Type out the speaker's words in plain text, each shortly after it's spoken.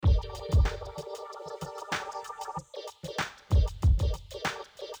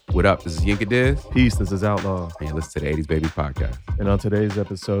What up? This is Yinka Diz, Peace, this is Outlaw. and you listen to the 80s Baby Podcast. And on today's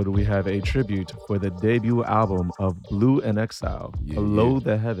episode, we have a tribute for the debut album of Blue and Exile, Yeah, Below yeah.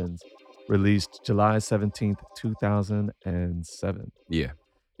 the Heavens, released July 17th, 2007. Yeah.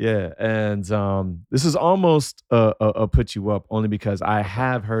 Yeah, and this is almost a put you up only because I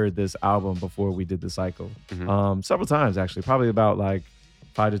have heard this album before we did the cycle. Mhm. Several times, actually, probably about like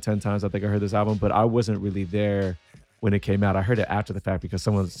 5 to 10 times I think I heard this album, but I wasn't really there when it came out. I heard it after the fact because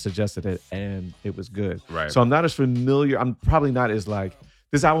someone suggested it and it was good. Right. So I'm not as familiar. I'm probably not as like,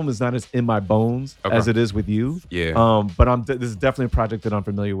 this album is not as in my bones Okay. as it is with you. Yeah. But this is definitely a project that I'm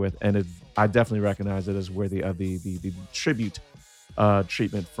familiar with, and I definitely recognize it as worthy of the tribute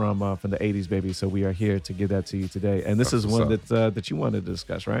treatment from the 80s, baby. So we are here to give that to you today. And this That's is what's one that you wanted to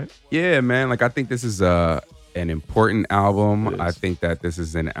discuss, right? Yeah, man. Like, I think this is an important album. It is. I think that this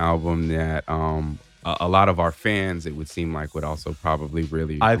is an album that a lot of our fans, it would seem like, would also probably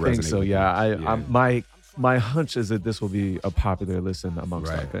really I resonate think so. with. Yeah. My hunch is that this will be a popular listen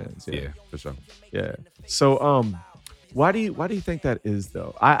amongst our Right. fans. Yeah, for sure. Yeah. So why do you think that is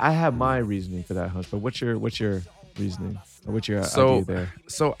though? I have my reasoning for that hunch, but what's your reasoning? Or what's your idea there?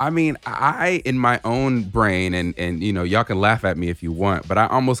 So I mean, I in my own brain, and you know, y'all can laugh at me if you want, but I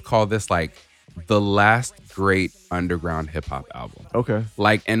almost call this like the last great underground hip hop album. Okay.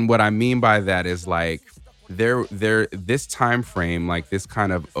 Like, and what I mean by that is like there this time frame, like this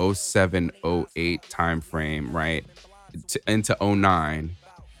kind of 07, 08 time frame, right? Into 09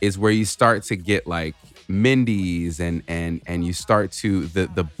 is where you start to get like Mindy's and you start to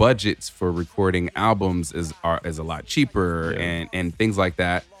the budgets for recording albums is a lot cheaper. Yeah. and things like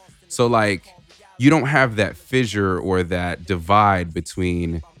that. So like you don't have that fissure or that divide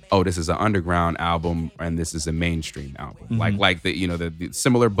between, oh, this is an underground album and this is a mainstream album. Mhm. Like the, you know, the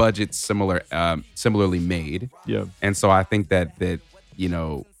similar budgets, similarly made. Yeah. And so I think that you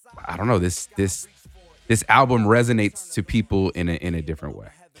know, I don't know, this album resonates to people in a different way.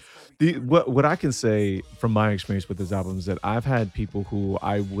 What I can say from my experience with this album is that I've had people who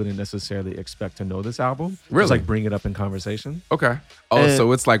I wouldn't necessarily expect to know this album. Really? Just like bring it up in conversation. Okay. Oh, And-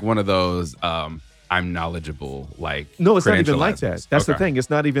 so it's like one of those I'm knowledgeable, like, No, it's not even like that. credentializers. That's the Okay. thing. It's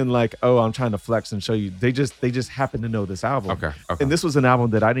not even like, oh, I'm trying to flex and show you. They just happen to know this album. Okay. And this was an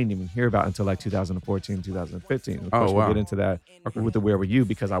album that I didn't even hear about until like 2014, 2015. Of course, wow. we'll get into that Okay. with the Where Were You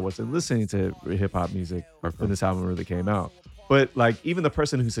because I wasn't listening to hip hop music Okay. when this album really came out. But like even the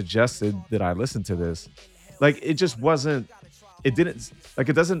person who suggested that I listen to this, like it just wasn't. It didn't like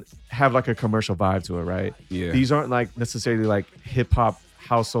it doesn't have like a commercial vibe to it, right? Yeah. These aren't like necessarily like hip hop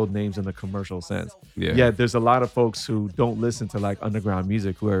household names in the commercial sense. Yeah. Yet there's a lot of folks who don't listen to like underground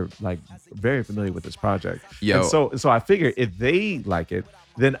music who are like very familiar with this project. Yo. And so I figure if they like it,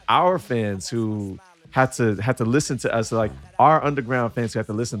 then our fans who had to listen to us, like our underground fans who have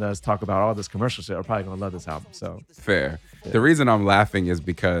to listen to us talk about all this commercial shit are probably gonna love this album. So Fair. The reason I'm laughing is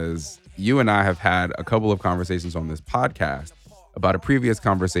because you and I have had a couple of conversations on this podcast about a previous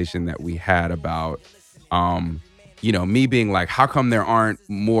conversation that we had about, you know, me being like, how come there aren't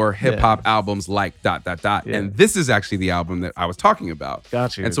more hip hop albums like ... Yeah. And this is actually the album that I was talking about.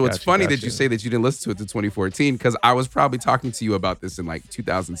 Got you, And so it's got you, funny got that you you. say that you didn't listen to it to 2014 because I was probably talking to you about this in like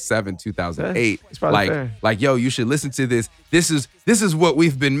 2007, 2008. Yeah, it's probably like, fair. like, yo, you should listen to this. This is what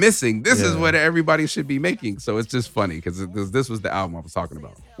we've been missing. This is Yeah. what everybody should be making. So it's just funny because this was the album I was talking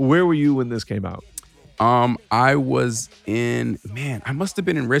about. where were you when this came out? I was I must have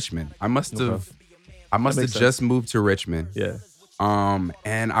been in Richmond. I must have makes sense. just moved to Richmond. Yeah.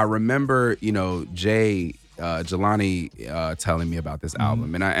 And I remember, you know, Jay Jelani telling me about this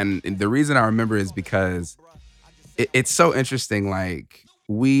album. And the reason I remember is because it's so interesting. Like,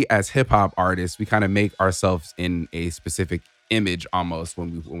 we as hip hop artists, we kind of make ourselves in a specific image almost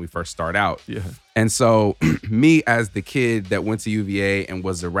when we first start out. Yeah. And so me as the kid that went to UVA and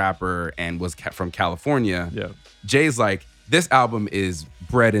was a rapper and was from California, Yeah. Jay's like, this album is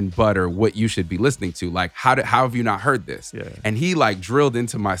bread and butter, what you should be listening to. Like, how have you not heard this? Yeah. And he like drilled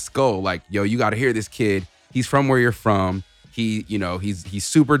into my skull, like, yo, you got to hear this kid. He's from where you're from. He, you know, he's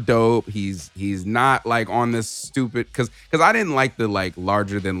super dope. He's not like on this stupid, because I didn't like the like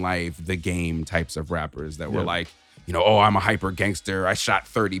larger than life, The Game types of rappers that were Yeah. like, you know, oh, I'm a hyper gangster. I shot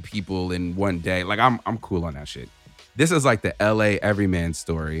 30 people in one day. Like, I'm cool on that shit. This is like the LA everyman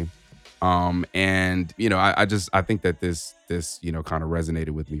story. And you know, I think that this you know kind of resonated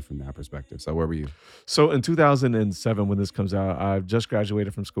with me from that perspective. So where were you? So in 2007, when this comes out, I've just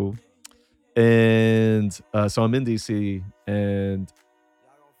graduated from school. And so I'm in DC, and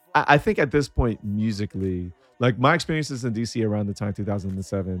I think at this point, musically, like my experiences in DC around the time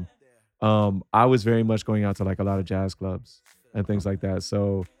 2007, I was very much going out to like a lot of jazz clubs and things like that.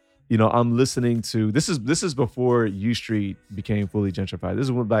 So I'm listening to this is before U Street became fully gentrified. This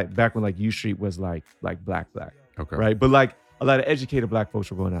is when back when like U Street was like black, Okay. right? But like a lot of educated black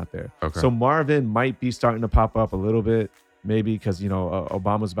folks were going out there. Okay. So Marvin might be starting to pop up a little bit, maybe because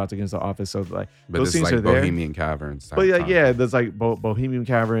Obama's about to get into office. So like But those this is things like are there. Bohemian Caverns type But yeah, time. yeah, there's like Bohemian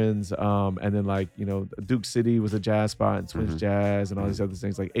Caverns, and then like Duke City was a jazz spot, and Twins Jazz, and all these other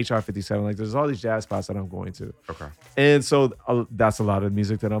things like HR 57. Like there's all these jazz spots that I'm going to, Okay. and so that's a lot of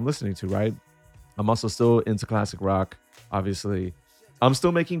music that I'm listening to. Right, I'm also still into classic rock. Obviously, I'm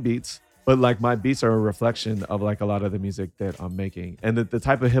still making beats, but like my beats are a reflection of like a lot of the music that I'm making, and the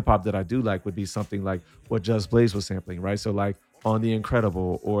type of hip hop that I do like would be something like what Just Blaze was sampling, right? So like On the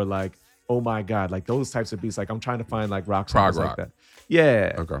Incredible or like Oh My God, like those types of beats. Like I'm trying to find like rock songs Prog like rock. that.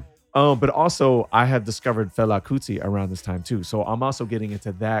 Yeah. Okay. But also I have discovered Fela Kuti around this time too. So I'm also getting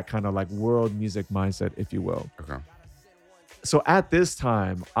into that kind of like world music mindset, if you will. Okay. So at this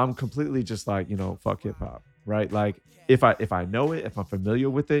time, I'm completely just like, fuck hip hop, right? Like if I know it, if I'm familiar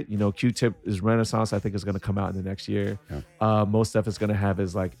with it, Q-Tip is Renaissance, I think is gonna come out in the next year. Yeah. Most stuff is gonna have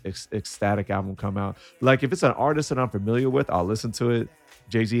his like ecstatic album come out. Like if it's an artist that I'm familiar with, I'll listen to it.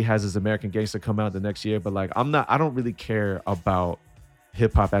 Jay-Z has his American Gangster come out the next year, but like I don't really care about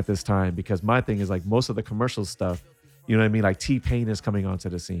hip hop at this time because my thing is like most of the commercial stuff, you know what I mean? Like T-Pain is coming onto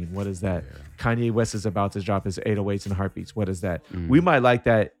the scene. What is that? Yeah. Kanye West is about to drop his 808s and Heartbeats. What is that? Mm. We might like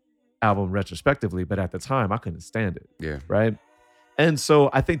that album retrospectively, but at the time I couldn't stand it. Yeah. Right. And so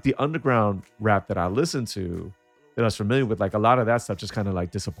I think the underground rap that I listened to, that I was familiar with, like a lot of that stuff just kind of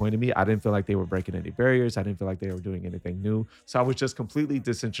like disappointed me. I didn't feel like they were breaking any barriers. I didn't feel like they were doing anything new. So I was just completely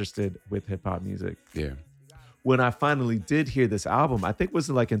disinterested with hip hop music. Yeah. When I finally did hear this album, I think it was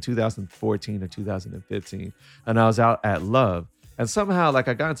like in 2014 or 2015, and I was out at Love, and somehow like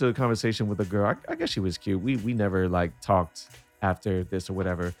I got into a conversation with a girl. I guess she was cute. We never like talked after this or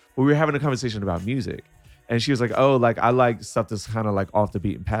whatever, but we were having a conversation about music. And she was like, oh, like I like stuff that's kind of like off the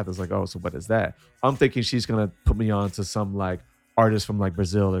beaten path. I was like, oh, so what is that? I'm thinking she's gonna put me on to some like artist from like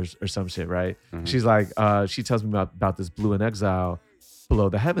Brazil or some shit, right? Mhm. She's like, she tells me about this Blue in Exile Below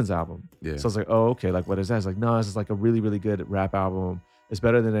the Heavens album. Yeah. So I was like, oh, okay, like what is that? It's like, no, it's just like a really, really good rap album. It's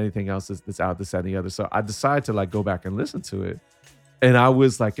better than anything else that's out, this, that, and the other. So I decided to like go back and listen to it. And I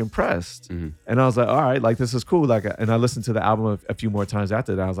was like impressed. Mhm. And I was like, all right, like this is cool. Like, and I listened to the album a few more times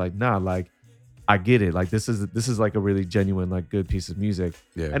after that. I was like, nah, like I get it. Like this is like a really genuine, like good piece of music.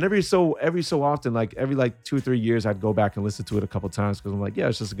 Yeah. And every so often, like every like 2 or 3 years, I'd go back and listen to it a couple times because I'm like, yeah,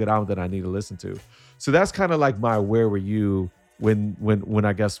 it's just a good album that I need to listen to. So that's kind of like my where were you when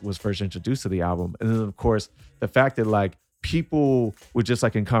I guess was first introduced to the album. And then of course the fact that like people would just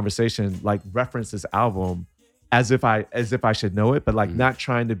like in conversation like reference this album as if I should know it, but like not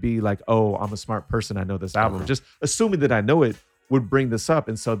trying to be like, oh, I'm a smart person, I know this album. Okay. Just assuming that I know it would bring this up.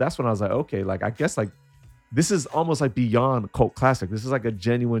 And so that's when I was like, okay, like I guess like this is almost like beyond cult classic. This is like a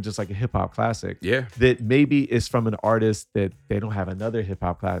genuine, just like a hip hop classic. Yeah. That maybe is from an artist that they don't have another hip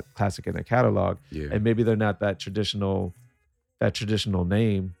hop classic in their catalog. Yeah. And maybe they're not that traditional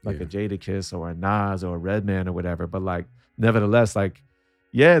name, like Yeah. a Jadakiss or a Nas or a Redman or whatever. But like, nevertheless, like,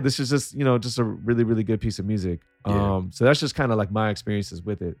 yeah, this is just, just a really, really good piece of music. Yeah. So that's just kind of like my experiences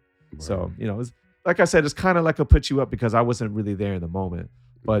with it. Word. So, it's, like I said, it's kind of like a put you up because I wasn't really there in the moment.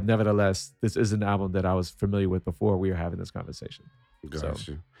 But nevertheless, this is an album that I was familiar with before we were having this conversation. Got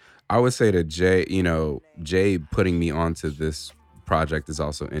So- you. I would say that Jay putting me onto this project is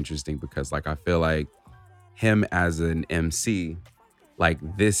also interesting because like I feel like him as an MC, like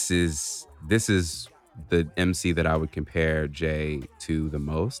this is the MC that I would compare Jay to the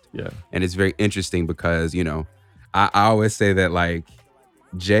most. Yeah. And it's very interesting because, I always say that like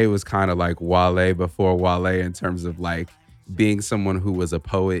Jay was kind of like Wale before Wale in terms of like being someone who was a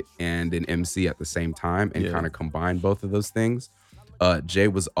poet and an MC at the same time and Yeah. kind of combined both of those things. Jay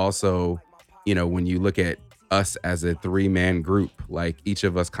was also, when you look at us as a 3-man group, like each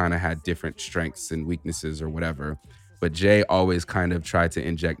of us kind of had different strengths and weaknesses or whatever. But Jay always kind of tried to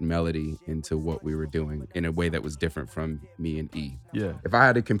inject melody into what we were doing in a way that was different from me and E. Yeah. If I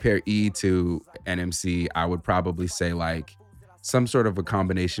had to compare E to an MC, I would probably say like some sort of a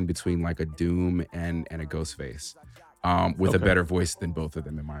combination between like a Doom and a Ghostface, with a Okay. better voice than both of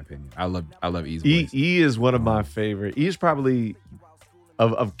them, in my opinion. I love E's E voice. is one of my favorite. E is probably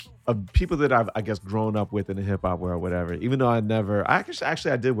of people that I've I guess grown up with in the hip hop world, or whatever. Even though I did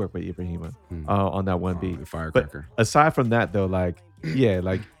work with Ibrahima on that one beat. The Firecracker. But aside from that though, like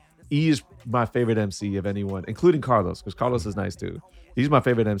like E is my favorite MC of anyone, including Carlos, because Carlos is nice too. He's my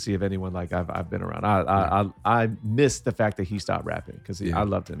favorite MC of anyone like I've been around. I miss the fact that he stopped rapping because Yeah. I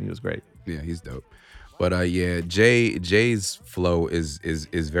loved him. He was great. Yeah, he's dope. But yeah, Jay's flow is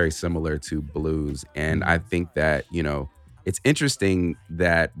very similar to Blue's, and I Mhm. think that it's interesting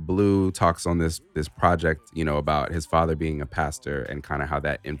that Blue talks on this project, about his father being a pastor and kind of how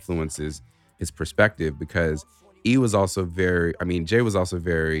that influences his perspective because he was also very, I mean, Jay was also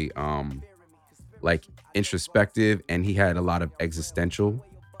very like introspective, and he had a lot of existential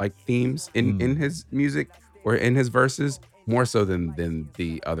like themes in Mm. his music or in his verses, more so than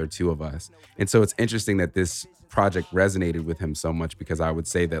the other two of us. And so it's interesting that this project resonated with him so much because I would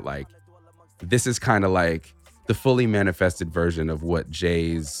say that like this is kind of like the fully manifested version of what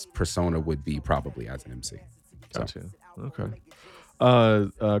Jay's persona would be probably as an MC. So Gotcha.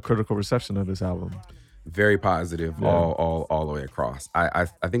 Okay. Critical reception of this album. very positive Yeah. all the way across. I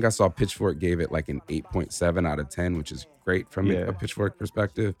think I saw Pitchfork gave it like an 8.7 out of 10, which is great from a Yeah. Pitchfork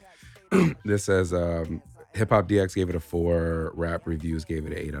perspective. This says Hip Hop DX gave it a 4, Rap Reviews gave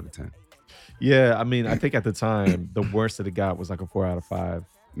it an 8 out of 10. Yeah, I mean, I think at the time, the worst that it got was like a 4 out of 5.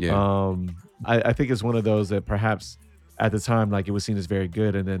 Yeah. I think it's one of those that perhaps at the time, like it was seen as very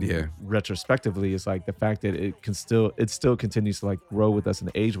good, and Yeah. then retrospectively, it's like the fact that it still continues to like grow with us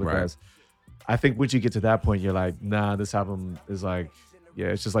and age with Right. us. I think once you get to that point, you're like, nah, this album is like, yeah,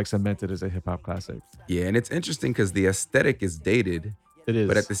 it's just like cemented as a hip hop classic. Yeah, and it's interesting because the aesthetic is dated, It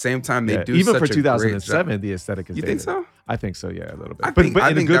but at is. the same time they Yeah, do even for such a great job. 2007, the aesthetic is You think dated. so? I think so, yeah, a little bit. I But think but I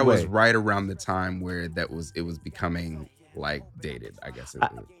in a think good that was way. right around the time where it was becoming like dated, I guess.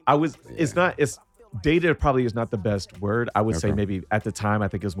 I was Yeah. it's dated probably is not the best word. I would say Okay. maybe at the time I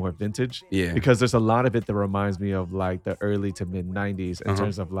think it was more vintage. Yeah. Because there's a lot of it that reminds me of like the early to mid 90s in Uh-huh.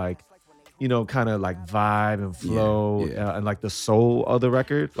 terms of like, kind of like vibe and Yeah, flow yeah. and like the soul of the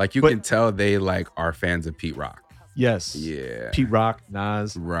record. Like you But can tell they like are fans of Pete Rock. yes. Yeah. Pete Rock,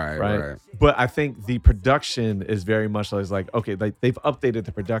 Nas. Right, Right. right. But I think the production is very much like, okay, like they've updated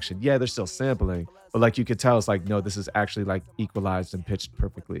the production. Yeah, they're still sampling, but like you could tell it's like, no, this is actually like equalized and pitched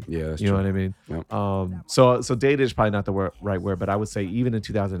perfectly. Yeah, that's You know true. what I mean? Yep. So dated is probably not the right word, but I would say even in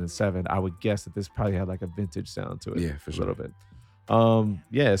 2007, I would guess that this probably had like a vintage sound to it. Yeah, for a sure. little bit.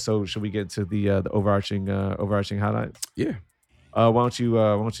 Yeah. So should we get to the overarching highlights? Yeah. Why don't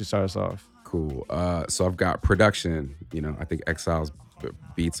you start us off? Cool. So I've got production. I think Exile's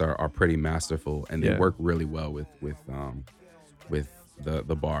beats are pretty masterful, and they Yeah. work really well with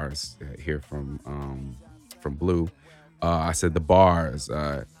the bars here from Blue. I said the bars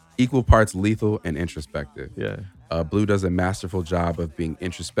equal parts lethal and introspective. Yeah. Blue does a masterful job of being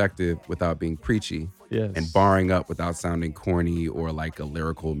introspective without being preachy, Yes. and barring up without sounding corny or like a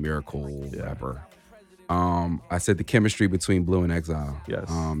lyrical miracle rapper. I said the chemistry between Blue and Exile. Yes.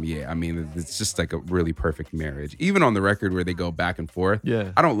 Yeah, I mean, it's just like a really perfect marriage. Even on the record where they go back and forth.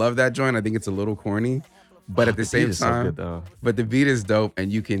 Yeah. I don't love that joint. I think it's a little corny. But at the beat same is so time, good, though. but the beat is dope, and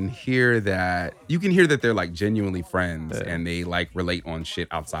you can hear that they're like genuinely friends, Yeah. and they like relate on shit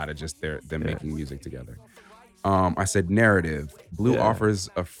outside of just them making music together. I said narrative. Blue Yeah. offers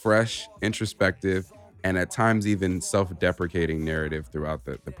a fresh, introspective, and at times even self-deprecating narrative throughout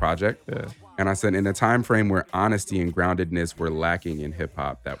the project. Yeah. And I said in a time frame where honesty and groundedness were lacking in hip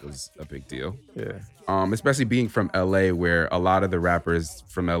hop, that was a big deal. Yeah. Especially being from LA, where a lot of the rappers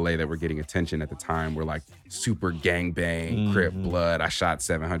from LA that were getting attention at the time were like super gangbang, Crip, blood. I shot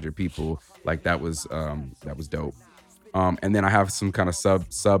 700 people. Like that was dope. And then I have some kind of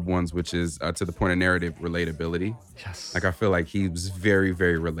sub ones, which is to the point of narrative relatability. Yes. Like I feel like he was very,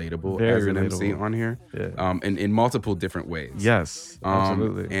 very relatable Very as an MC relatable. on here. Yeah. In multiple different ways. Yes.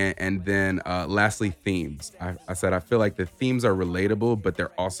 Absolutely. And then lastly, themes. I said I feel like the themes are relatable, but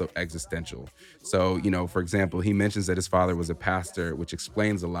they're also existential. So, for example, he mentions that his father was a pastor, which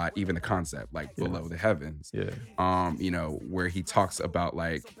explains a lot, even the concept, like below the heavens. Yeah. Where he talks about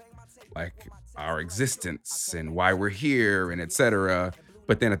like our existence and why we're here and etc.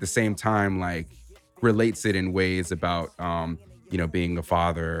 But then at the same time, like relates it in ways about being a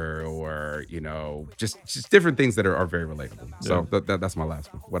father or just different things that are very relatable. So that's my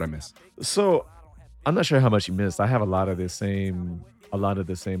last one. What I miss? So I'm not sure how much you missed. I have a lot of the same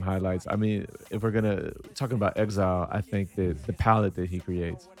highlights. I mean, if we're talking about Exile, I think that the palette that he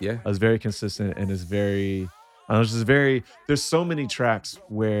creates Yeah. is very consistent and is very. It's just there's so many tracks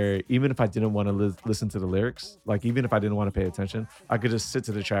where even if I didn't want to listen to the lyrics, like even if I didn't want to pay attention, I could just sit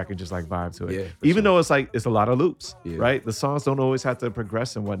to the track and just like vibe to it. Yeah, for even sure. though it's a lot of loops, Yeah. right? The songs don't always have to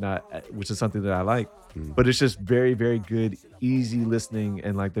progress and whatnot, which is something that I like. Mm. But it's just very, very good, easy listening.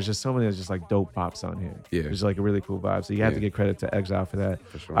 And like there's just so many that's just like dope pops on here. Yeah. It's like a really cool vibe. So you have to Yeah. give credit to Exile for that.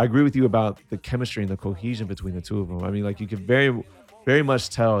 For sure. I agree with you about the chemistry and the cohesion between the two of them. I mean, like you can very, very much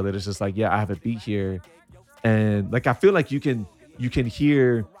tell that it's just like, yeah, I have a beat here. And like I feel like you can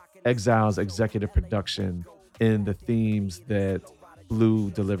hear Exile's executive production in the themes that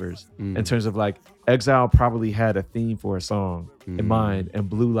Blue delivers. In Mm, terms of like Exile probably had a theme for a song in mm, mind, and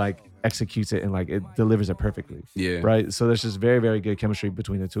Blue like executes it and like it delivers it perfectly. yeah. Right. So there's just very, very good chemistry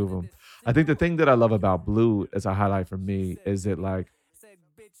between the two of them. I think the thing that I love about Blue as a highlight for me is that like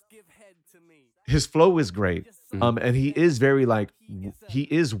his flow is great. Mhm. And he is very like he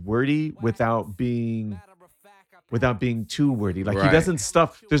is wordy without being too wordy. Like he Right. doesn't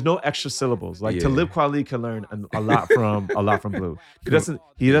stuff. There's no extra syllables. Like Yeah. Talib Kweli can learn a lot from Blue. He Com- doesn't.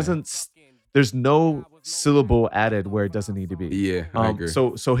 He yeah. doesn't. There's no syllable added where it doesn't need to be. Yeah, I agree.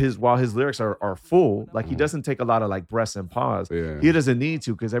 So his while his lyrics are full, like he Mhm. doesn't take a lot of like breaths and pause. Yeah. He doesn't need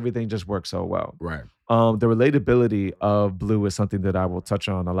to because everything just works so well. Right. The relatability of Blue is something that I will touch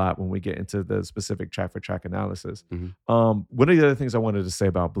on a lot when we get into the specific track for track analysis. Mhm. One of the other things I wanted to say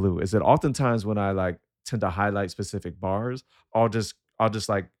about Blue is that oftentimes when I like tend to highlight specific bars, I'll just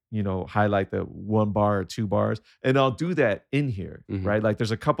like highlight the one bar or two bars, and I'll do that in here, Mhm. right? Like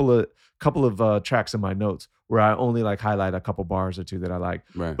there's a couple of tracks in my notes where I only like highlight a couple bars or two that I like,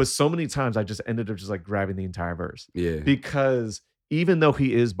 Right. but so many times I just ended up just like grabbing the entire verse Yeah. because even though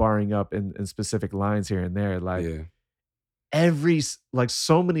he is barring up in specific lines here and there, like Yeah. like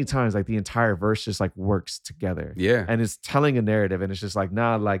so many times, like the entire verse just like works together Yeah. and it's telling a narrative. And it's just like,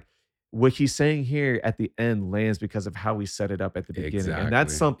 nah, like what he's saying here at the end lands because of how we set it up at the beginning. And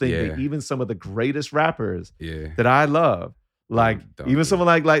that's Exactly. something Yeah. that even some of the greatest rappers Yeah. that I love, like Don't even do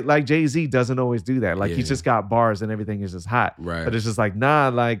someone like Jay-Z doesn't always do that. Like he's Yeah. just got bars and everything is just hot. Right. But it's just like, nah,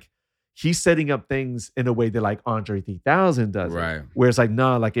 like he's setting up things in a way that like Andre 3000 does it. Right. Where it's like,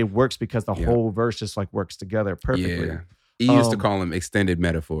 nah, like it works because the Yeah. whole verse just like works together perfectly. Yeah. He used to Um, call them extended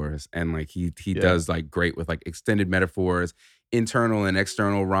metaphors, and like he Yeah. does like great with like extended metaphors, internal and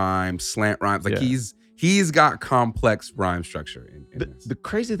external rhymes, slant rhymes. Like Yeah. he's got complex rhyme structure in The, this. the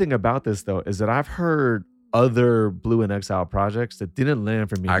crazy thing about this though is that I've heard other Blue and Exile projects that didn't land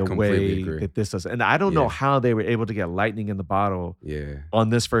for me I the completely way agree. that this does. And I don't know Yeah. how they were able to get lightning in the bottle Yeah. on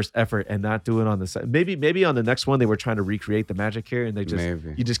this first effort and not do it on the second. Maybe on the next one they were trying to recreate the magic here and they just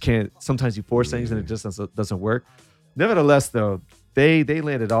Maybe. you just can't. Sometimes you force things and Yeah. it just doesn't work. Nevertheless, though, they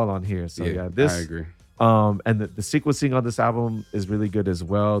landed all on here. So yeah, I this agree. and the sequencing on this album is really good as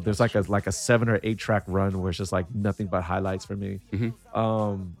well. There's like a 7 or 8 track run where it's just like nothing but highlights for me. Mhm.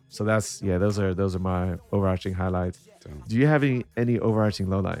 So those are my overarching highlights. So, Do you have any overarching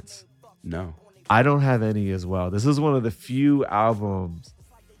lowlights? no. I don't have any as well. This is one of the few albums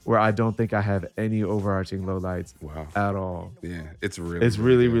where I don't think I have any overarching lowlights Wow. at all. Yeah. It's really. It's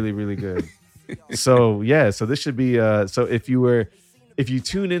really, good. really, really good. So yeah, so this should be so if you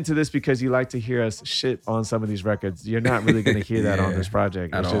tune into this because you like to hear us shit on some of these records, you're not really gonna hear that on Yeah, this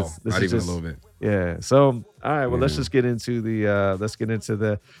project. at It's all. just this Not is even just a little bit. yeah. So all right, well let's Yeah. just get into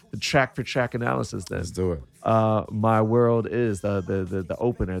the track for track analysis then. Let's do it. My World is the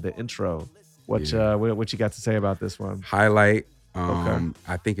opener, the intro. What Yeah. what you got to say about this one? Highlight. Okay.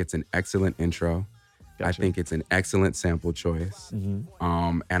 I think it's an excellent intro. I Gotcha. think it's an excellent sample choice.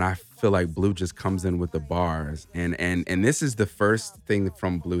 Mhm. And I feel like Blue just comes in with the bars. And this is the first thing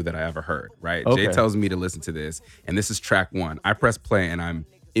from Blue that I ever heard, right? Okay. Jay tells me to listen to this, and this is track 1. I press play and I'm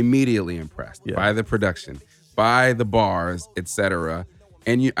immediately impressed Yeah. by the production, by the bars, etc.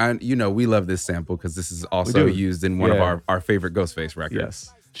 And you know, we love this sample because this is also do. used in one of Yeah. our favorite Ghostface records.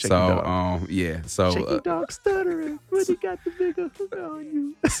 Yes. Shaky So Dog. yeah. So Shaky Dog stuttering when he got the bigger hook on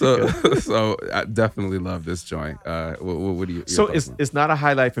you. so I definitely love this joint. What do you? So it's not a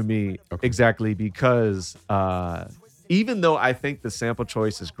highlight for me Okay. exactly because even though I think the sample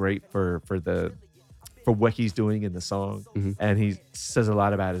choice is great for what he's doing in the song, Mhm. and he says a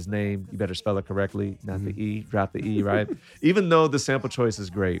lot about his name. You better spell it correctly, not Mm-hmm. the E, drop the E, right? Even though the sample choice is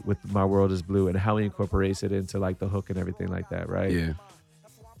great with My World is Blue and how he incorporates it into like the hook and everything like that, right? Yeah.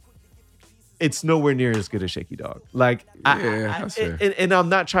 It's nowhere near as good as Shaky Dog. Like, Yeah, that's fair. and I'm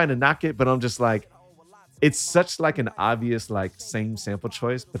not trying to knock it, but I'm just like, it's such like an obvious like same sample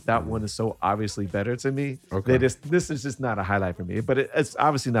choice, but that one is so obviously better to me Okay. that this is just not a highlight for me. But it's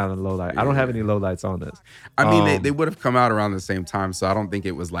obviously not a low light. I don't have any low lights on this. I mean, Um, they would have come out around the same time, so I don't think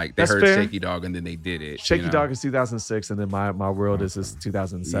it was like they That's heard fair. Shaky Dog and then they did it. Shaky you know? Dog is 2006, and then My World is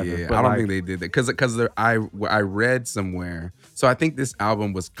 2007. Yeah, But I don't like, think they did that because I read somewhere. So I think this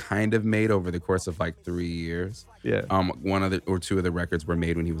album was kind of made over the course of like 3 years. yeah, One of the or two of the records were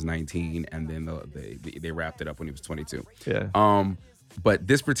made when he was 19, and then they wrapped it up when he was 22. yeah, But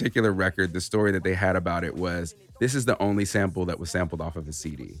this particular record, the story that they had about it was this is the only sample that was sampled off of a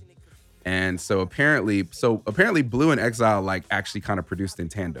CD. And so apparently Blue and Exile like actually kind of produced in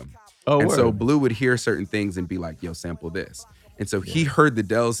tandem. Oh, and so word. Blue would hear certain things and be like, yo, sample this. And so he heard the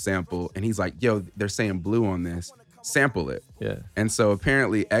Dells sample and he's like, yo, they're saying blue on this. Sample it. Yeah. And so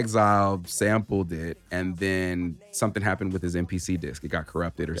apparently Exile sampled it, and then something happened with his MPC disc. It got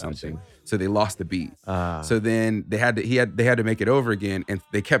corrupted or something. So they lost the beat. So then they had to make it over again, and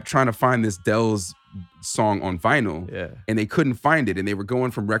they kept trying to find this Dells song on vinyl. Yeah. And they couldn't find it. And they were going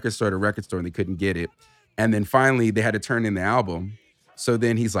from record store to record store and they couldn't get it. And then finally they had to turn in the album. So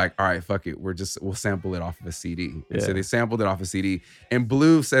then he's like, all right, fuck it. We'll sample it off of a CD. And so they sampled it off a CD. And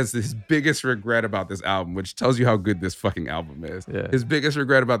Blue says his biggest regret about this album, which tells you how good this fucking album is. Yeah. His biggest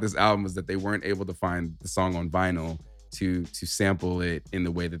regret about this album is that they weren't able to find the song on vinyl to sample it in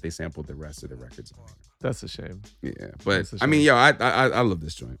the way that they sampled the rest of the records. That's a shame. Yeah. But I mean, yo, I love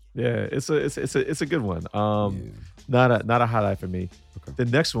this joint. Yeah, it's a good one. Not a highlight for me. Okay. The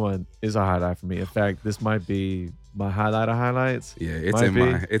next one is a highlight for me. In fact, this might be my highlight of highlights. Yeah,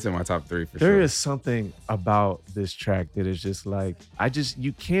 it's in my top 3 for sure. There is something about this track that is just like,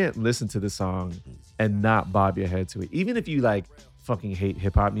 you can't listen to the song and not bob your head to it. Even if you like fucking hate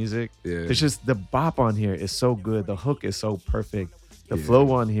hip hop music, it's just the bop on here is so good. The hook is so perfect. The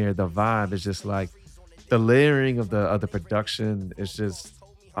flow on here, the vibe is just like, the layering of the production is just,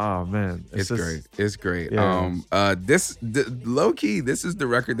 oh man, it's great. It's great. Yeah. Low key, this is the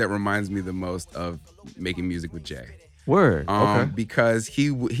record that reminds me the most of making music with Jay. Word. Okay. Because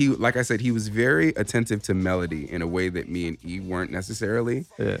he like I said, he was very attentive to melody in a way that me and E weren't necessarily.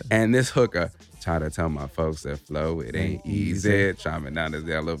 Yeah. And this hook, try to tell my folks that flow, it ain't easy. Chiming down this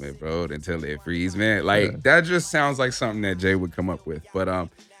element road until it frees, man. Like that just sounds like something that Jay would come up with. But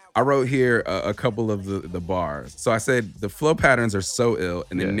I wrote here a couple of the bars. So I said the flow patterns are so ill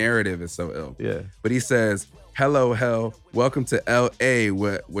and the narrative is so ill. Yeah. But he says, hello, hell, welcome to L.A.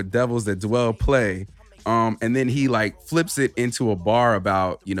 where devils that dwell play. And then he like flips it into a bar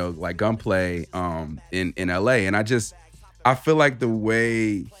about, like gunplay in L.A. And I feel like the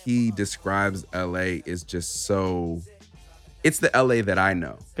way he describes L.A. is just so... It's the LA that I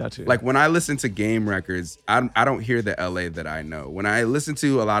know. Gotcha. Like when I listen to Game records, I don't hear the LA that I know. When I listen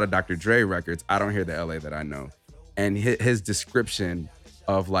to a lot of Dr. Dre records, I don't hear the LA that I know. And his description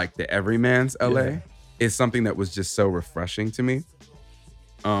of like the everyman's LA is something that was just so refreshing to me.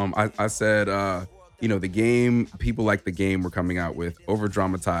 I said, the Game, people like the Game were coming out with over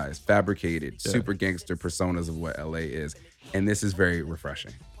dramatized, fabricated, super gangster personas of what LA is. And this is very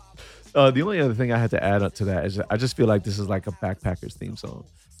refreshing. The only other thing I had to add up to that is I just feel like this is like a Backpackers theme song.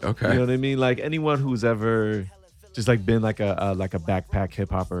 Okay. You know what I mean? Like anyone who's ever just like been like a backpack hip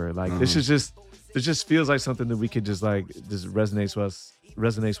hopper, like this just feels like something that we could just resonates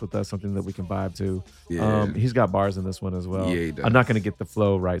with us, something that we can vibe to. Yeah. He's got bars in this one as well. Yeah, he does. I'm not gonna get the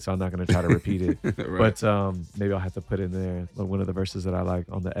flow right, so I'm not gonna try to repeat it. Right. But maybe I'll have to put in there one of the verses that I like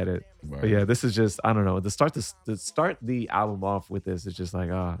on the edit. Right. But yeah, this is just, I don't know. To start the album off with this, it's just like,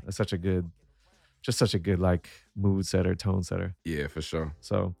 it's such a good like mood setter, tone setter. Yeah, for sure.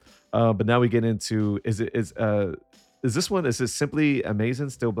 So, but now we get into is this Simply Amazing,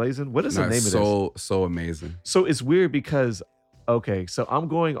 Still Blazing? What is the name of this? So amazing. So it's weird because, okay, so I'm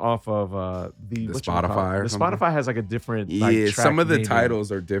going off of the Spotify. The Spotify has like a different track some of the naming.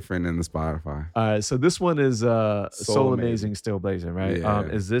 titles are different in the Spotify. So this one is Soul Amazing, Still Blazing, right? Yeah.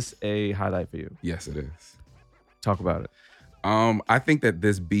 Is this a highlight for you? Yes, it is. Talk about it. I think that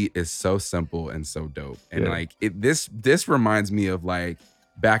this beat is so simple and so dope. And like this reminds me of like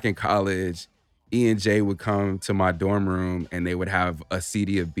back in college, E and J would come to my dorm room and they would have a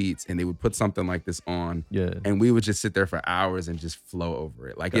CD of beats and they would put something like this on. Yeah. And we would just sit there for hours and just flow over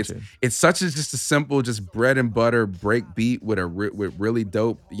it. Like Gotcha. it's just a simple, just bread and butter break beat with with really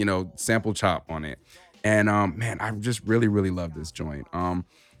dope, sample chop on it. And man, I just really, really love this joint.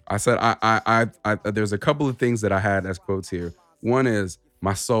 I said I there's a couple of things that I had as quotes here. One is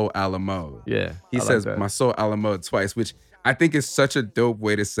my soul a la mode. Yeah. He says my soul a la mode twice, which I think is such a dope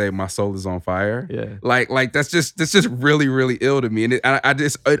way to say my soul is on fire. Yeah. Like that's just really, really ill to me. And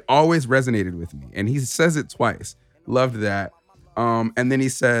it always resonated with me. And he says it twice. Loved that. And then he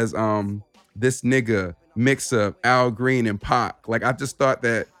says, this nigga mix up Al Green and Pac. Like I just thought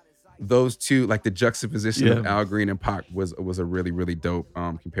that those two, like the juxtaposition of Al Green and Pac was a really, really dope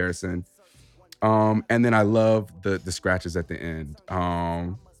comparison. And then I love the scratches at the end.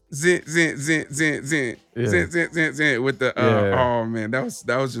 Zin, zin, zin, zin, zin, zin, zin, zin, zin, with the oh man, that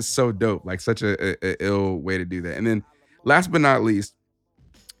was just so dope. Like such a ill way to do that. And then last but not least,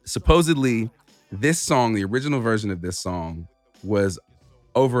 supposedly this song, the original version of this song, was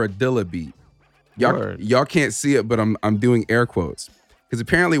over a Dilla beat. Y'all can't see it, but I'm doing air quotes. because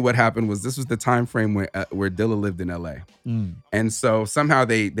apparently what happened was this was the time frame where Dilla lived in LA. Mm. And so somehow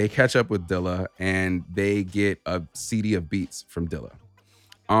they catch up with Dilla and they get a CD of beats from Dilla.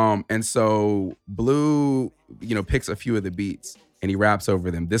 And so Blue, picks a few of the beats and he raps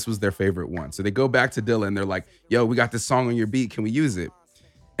over them. This was their favorite one. So they go back to Dilla and they're like, yo, we got this song on your beat. Can we use it?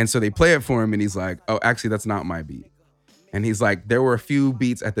 And so they play it for him and he's like, oh, actually, that's not my beat. And he's like, there were a few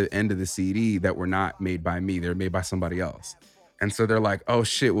beats at the end of the CD that were not made by me. They're made by somebody else. And so they're like, oh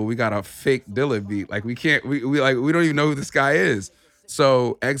shit, well, we got a fake Dilla beat. Like we can't, we don't even know who this guy is.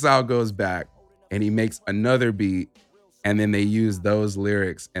 So Exile goes back and he makes another beat. And then they use those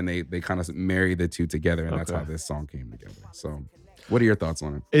lyrics and they kind of marry the two together. And that's how this song came together. So what are your thoughts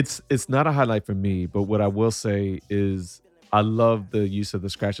on it? It's not a highlight for me, but what I will say is I love the use of the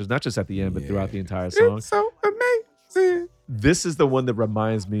scratches, not just at the end, but throughout the entire song. It's so amazing. This is the one that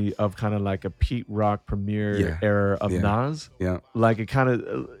reminds me of kind of like a Pete Rock premiere era of Nas. Yeah. Like it kind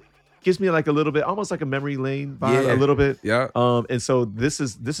of gives me like a little bit, almost like a memory lane vibe a little bit. Yeah. And so this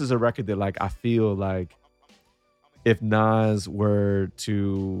is a record that like I feel like if Nas were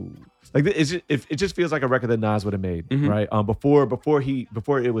to like it just feels like a record that Nas would have made, right? Before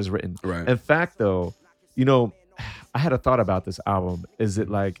it was written. Right. In fact, though, I had a thought about this album. Is it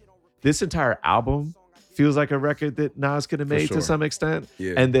like this entire album feels like a record that Nas could have made to some extent,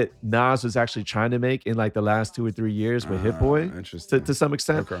 and that Nas was actually trying to make in like the last 2 or 3 years with Hit Boy to some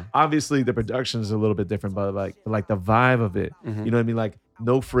extent. Okay. Obviously, the production is a little bit different, but like the vibe of it, you know what I mean? Like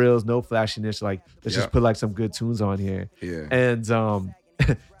no frills, no flashiness. Like let's just put like some good tunes on here. Yeah. And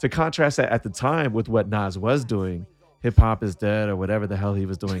to contrast that at the time with what Nas was doing, hip hop is dead or whatever the hell he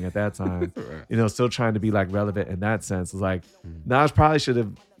was doing at that time. Right. Still trying to be like relevant in that sense. It's like Nas probably should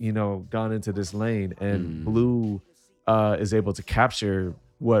have, gone into this lane, and Blue is able to capture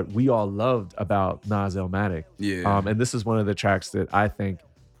what we all loved about Nas Illmatic. Yeah. And this is one of the tracks that I think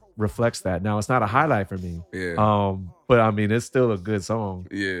reflects that. Now it's not a highlight for me. Yeah. But I mean it's still a good song.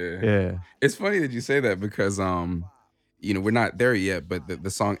 Yeah. Yeah. It's funny that you say that because we're not there yet, but the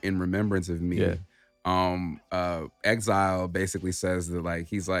song In Remembrance of Me, Exile basically says that like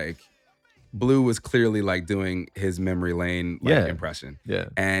he's like Blue was clearly like doing his memory lane impression. Yeah.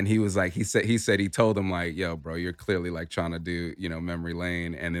 And he was like, he said he told him like, yo, bro, you're clearly like trying to do, memory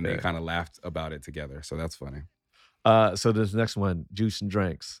lane. And then they kind of laughed about it together. So that's funny. So this next one, Juice and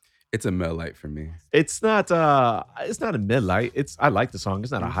Drinks. It's a mid light for me. It's not a mid light. I like the song.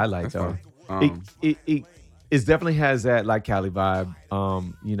 It's not a highlight though. It definitely has that like Cali vibe.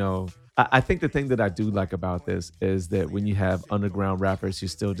 I think the thing that I do like about this is that when you have underground rappers who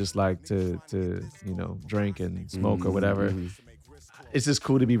still just like to drink and smoke or whatever, it's just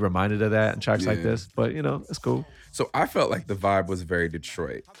cool to be reminded of that in tracks like this. But it's cool. So I felt like the vibe was very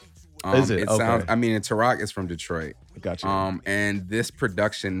Detroit. Is it? It Okay. sounds. I mean, Tarak is from Detroit. Gotcha. And this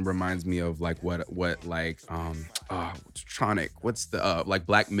production reminds me of like what like Tronic. What's the like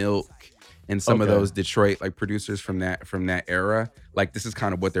Black Milk and some of those Detroit like producers from that era. Like this is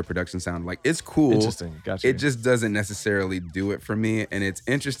kind of what their production sounded like. It's cool. Interesting. Gotcha. It just doesn't necessarily do it for me. And it's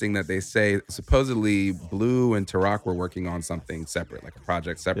interesting that they say supposedly Blue and Tarak were working on something separate, like a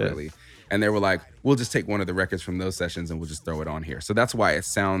project separately. Yeah. And they were like, we'll just take one of the records from those sessions and we'll just throw it on here. So that's why it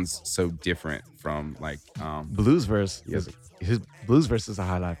sounds so different from like Blues verse. His blues verse is a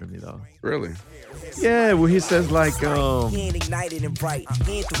highlight for me though. Really? Yeah, where he says like He ain't ignited and bright.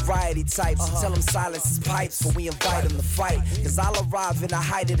 He ain't the righty type. So tell him silence his pipes, so we invite him to fight. Cause I'll arrive in the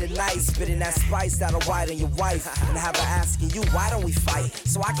height of the night, spitting that spice that'll widen your wife. And have her asking you, why don't we fight?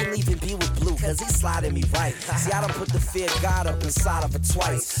 So I can leave and be with Blue, cause he's sliding me right. See, I done put the fear of God up inside of her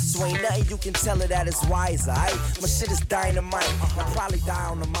twice. So ain't nothing you can tell her that is wise, alright? My shit is dynamite. I'll probably die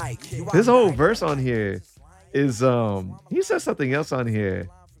on the mic. His whole verse on here is he says something else on here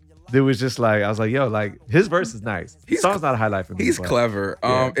that was just like I was like, yo, like his verse is nice. The song's not a highlight for me. He's clever.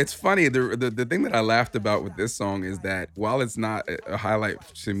 It's funny. The thing that I laughed about with this song is that while it's not a highlight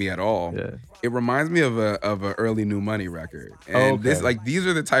to me at all, it reminds me of a early New Money record. And these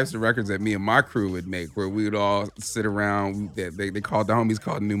are the types of records that me and my crew would make, where we would all sit around. They called the homies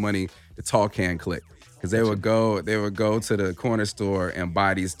called New Money the Tall Can Click. Because they would go to the corner store and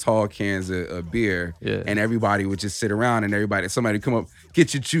buy these tall cans of beer, and everybody would just sit around, and somebody would come up,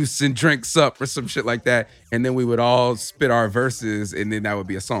 get your juice and drinks up or some shit like that, and then we would all spit our verses, and then that would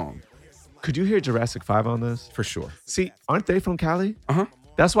be a song. Could you hear Jurassic 5 on this? For sure. See, aren't they from Cali? Uh-huh.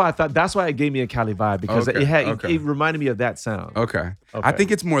 That's why it gave me a Cali vibe, because it reminded me of that sound. Okay. I think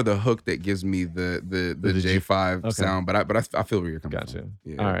it's more the hook that gives me the J5 sound, but I feel where you're coming from.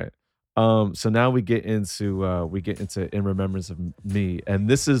 Yeah. All right. So now we get into In Remembrance of Me, and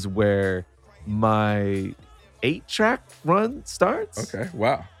this is where my 8-track run starts. Okay.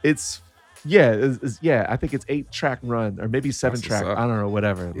 Wow. It's I think it's 8-track run or maybe 7-track. up. I don't know,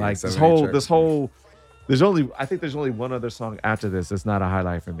 whatever. Yeah, Like 7, 8 this tracks. whole I think there's only one other song after this that's not a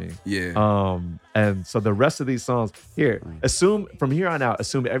highlight for me. Yeah. And so the rest of these songs here, assume from here on out,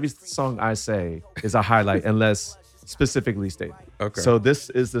 assume every song I say is a highlight unless specifically stated. Okay. So this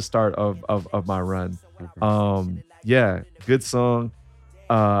is the start of my run. Yeah, good song.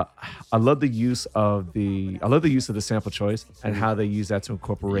 I love the use of the sample choice and how they use that to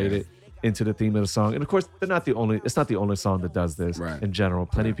incorporate it into the theme of the song. And of course, it's not the only song that does this in general.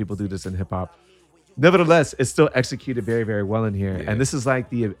 Plenty of people do this in hip hop. Nevertheless, it's still executed very, very well in here. And this is like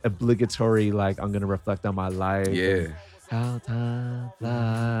the obligatory, like, I'm gonna reflect on my life. Yeah. How time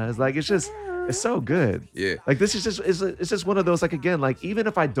flies. Like, it's so good. Yeah. Like, this is it's just one of those, like, again, like, even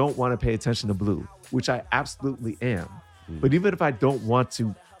if I don't want to pay attention to Blue, which I absolutely am, but even if I don't want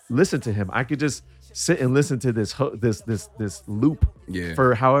to listen to him, I could just sit and listen to this loop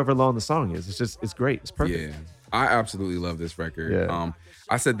for however long the song is. It's great. It's perfect. Yeah. I absolutely love this record. Yeah.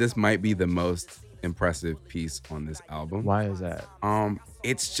 I said this might be the most impressive piece on this album. Why is that?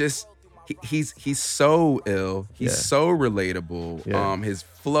 It's just he's so ill. He's so relatable. Yeah. His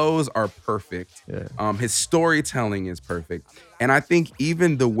flows are perfect. Yeah. His storytelling is perfect. And I think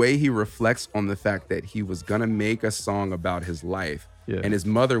even the way he reflects on the fact that he was gonna make a song about his life. Yeah. And his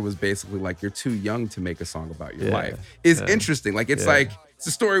mother was basically like, you're too young to make a song about your Yeah. life. Is interesting. Like, it's like, it's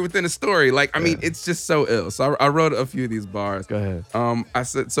a story within a story. Like, I mean, it's just so ill. So I wrote a few of these bars. Go ahead. I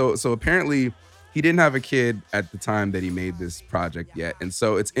said, so apparently he didn't have a kid at the time that he made this project yet. And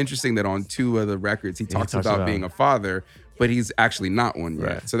so it's interesting that on 2 of the records, he talks about being a father, but he's actually not one yet.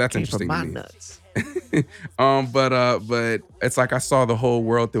 Right. So that's Came interesting from to my me. nuts. But it's like I saw the whole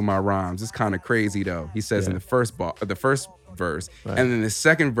world through my rhymes. It's kind of crazy though. He says in the first verse, Right. and then the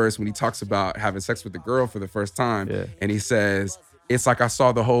second verse when he talks about having sex with the girl for the first time, and he says, "It's like I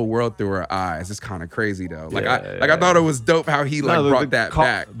saw the whole world through her eyes." It's kind of crazy though. Like I thought it was dope how he brought that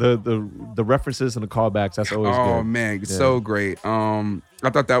back. The references and the callbacks. That's always good. Oh man, so great. I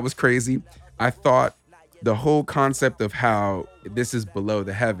thought that was crazy. I thought the whole concept of how this is below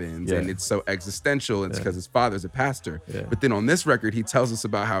the heavens and it's so existential, it's because his father's a pastor. But then on this record, he tells us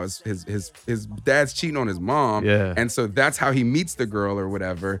about how his dad's cheating on his mom. And so that's how he meets the girl or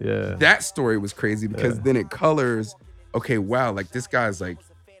whatever. That story was crazy because then it colors, okay, wow, like this guy's like,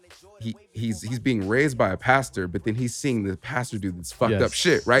 he's being raised by a pastor, but then he's seeing the pastor do this fucked up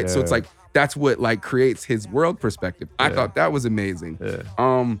shit, right? So it's like, that's what like creates his world perspective. I thought that was amazing.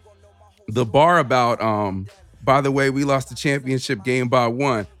 The bar about, by the way, we lost the championship game by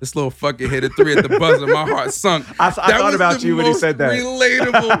 1. This little fucker hit a 3 at the buzzer. My heart sunk. I thought about you when he said that.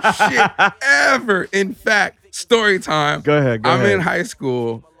 Relatable shit ever. In fact, story time. Go ahead. I'm in high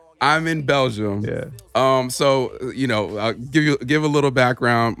school. I'm in Belgium. So you know, I'll give a little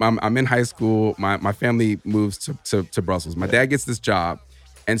background. I'm in high school. My family moves to Brussels. My dad gets this job,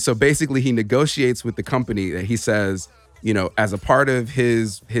 and so basically he negotiates with the company that he says, you know, as a part of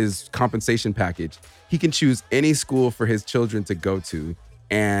his compensation package, he can choose any school for his children to go to,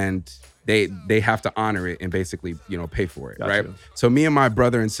 and they have to honor it and basically, you know, pay for it, right? So me and my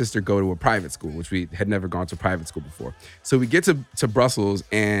brother and sister go to a private school, which we had never gone to private school before. So we get to Brussels,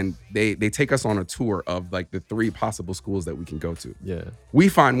 and they take us on a tour of like the 3 possible schools that we can go to. We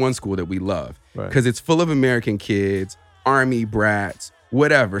find one school that we love because it's full of American kids, army brats,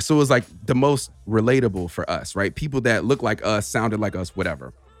 whatever. So it was like the most relatable for us, right? People that look like us, sounded like us,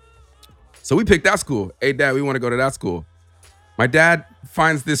 whatever. So we picked that school. Hey, Dad, we want to go to that school. My dad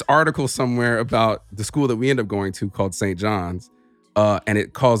finds this article somewhere about the school that we end up going to called St. John's, and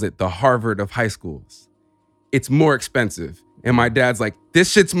it calls it the Harvard of high schools. It's more expensive. And my dad's like, this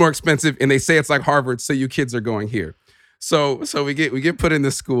shit's more expensive, and they say it's like Harvard, so you kids are going here. So we get put in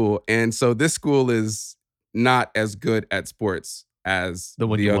this school, and so this school is not as good at sports as the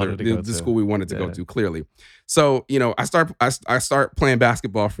school we wanted to go to, clearly. So, you know, I start playing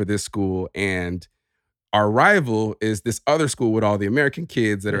basketball for this school, and our rival is this other school with all the American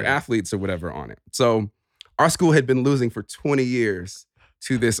kids that are athletes or whatever on it. So our school had been losing for 20 years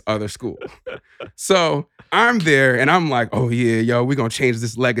to this other school. So I'm there and I'm like, oh yeah, yo, we're gonna change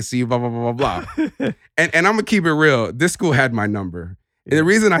this legacy, blah, blah, blah, blah, blah. and I'm gonna keep it real. This school had my number. And the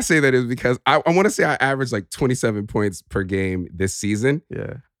reason I say that is because I want to say I averaged like 27 points per game this season.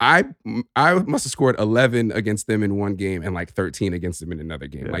 I must have scored 11 against them in one game and like 13 against them in another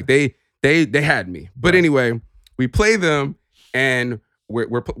game. Like they had me. But anyway, we play them, and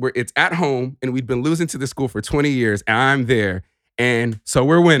we're it's at home, and we'd been losing to the school for 20 years, and I'm there. And so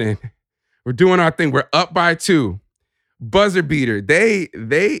we're winning. We're doing our thing. We're up by 2. buzzer beater. They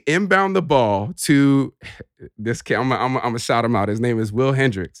inbound the ball to this kid. I'm gonna shout him out. His name is Will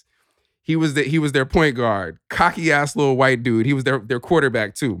Hendricks. He was their point guard, cocky ass little white dude. He was their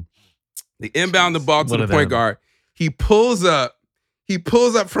quarterback too. They inbound the ball to the point guard. He pulls up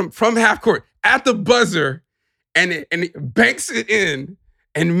from half court at the buzzer, and it banks it in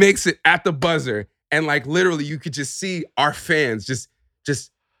and makes it at the buzzer. And like literally, you could just see our fans just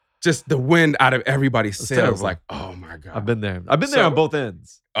the wind out of everybody's sails. Like, oh my God. I've been there. I've been there on both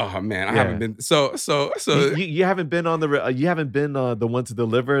ends. Oh man, I haven't been. So you haven't been on you haven't been the one to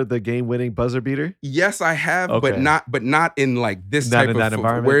deliver the game-winning buzzer beater. Yes, I have, Okay. but not in like this Not type in of that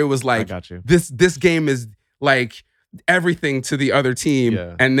environment? where it was I like got you. this game is like everything to the other team,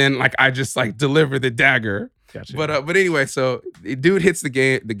 Yeah. and then like I just like deliver the dagger. Gotcha. But anyway, so the dude hits the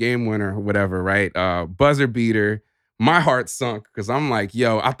game winner, whatever, right? Buzzer beater. My heart sunk because I'm like,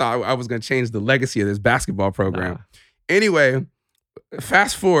 yo, I thought I was gonna change the legacy of this basketball program. Nah. Anyway,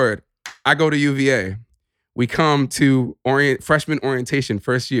 fast forward, I go to UVA. We come to freshman orientation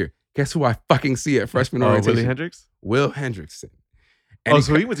first year. Guess who I fucking see at freshman orientation? Willie Hendricks? Will Hendrickson. And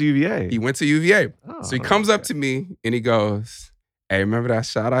So he went to UVA. he went to UVA. Oh, So he comes up to me and he goes, hey, remember that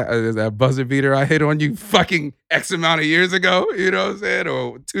shot, that buzzer beater I hit on you fucking X amount of years ago? You know what I'm saying?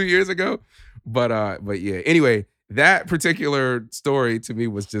 Or 2 years ago? But yeah, anyway, that particular story to me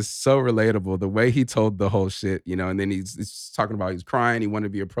was just so relatable. The way he told the whole shit, you know, and then he's talking about he's crying, he wanted to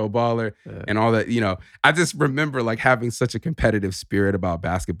be a pro baller and all that, you know. I just remember like having such a competitive spirit about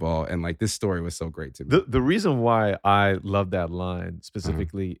basketball, and like this story was so great to me. The reason why I love that line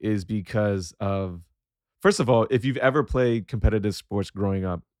specifically is because of, first of all, if you've ever played competitive sports growing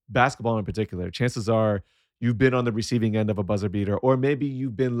up, basketball in particular, chances are you've been on the receiving end of a buzzer beater, or maybe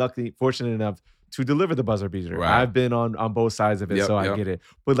you've been fortunate enough to deliver the buzzer beater. Right. I've been on both sides of it, Yep, so I yep. get it.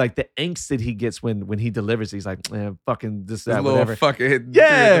 But like the angst that he gets when he delivers, he's like, man, fucking this, This that, little whatever. fucking hit.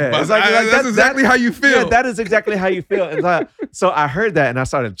 Yeah, the buzzer. it's like That's exactly how you feel. Yeah, that is exactly how you feel. And so I heard that and I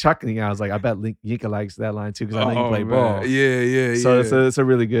started chuckling. I was like, I bet Yinka likes that line too because I know you play man. ball. Yeah. So it's a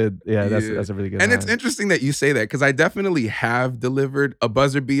really good, that's Yeah. that's a really good And line. it's interesting that you say that because I definitely have delivered a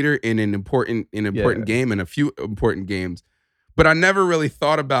buzzer beater in an important game and a few important games, but I never really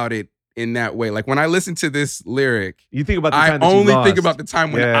thought about it in that way. Like when I listen to this lyric, You think about the I time that you only lost. think about the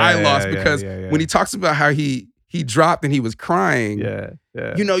time when I lost because yeah. when he talks about how he dropped and he was crying, Yeah.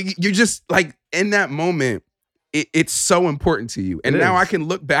 you know, you're just like in that moment. It's so important to you. And It now is. I can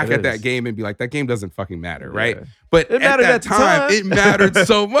look back It at that is. game and be like, that game doesn't fucking matter, right? Yeah. But It mattered at at that the time, time. it mattered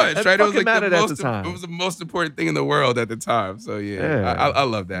so much, It right? It was fucking like mattered at the time. it was the most important thing in the world at the time. So yeah. Yeah. I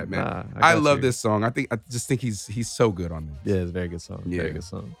love that, man. Nah, I got love you. this song. I just think he's so good on this. Yeah, it's a very good song. Yeah. Very good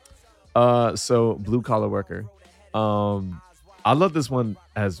song. So Blue Collar Worker. I love this one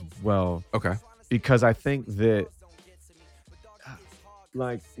as well Okay. because I think that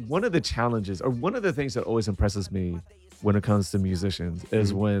like one of the challenges or one of the things that always impresses me when it comes to musicians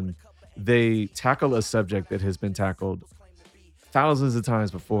is when they tackle a subject that has been tackled thousands of times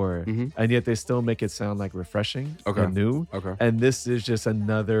before, and yet they still make it sound like refreshing and new. Okay. And this is just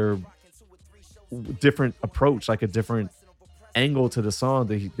another different approach, like a different angle to the song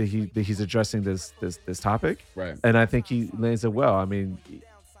that he's addressing this topic. Right. And I think he lands it well. I mean,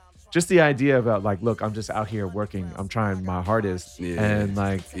 just the idea about like, look, I'm just out here working. I'm trying my hardest, Yeah. and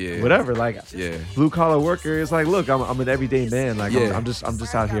like Yeah. whatever. Like Yeah. blue collar worker is like, look, I'm an everyday man. Like Yeah. I'm just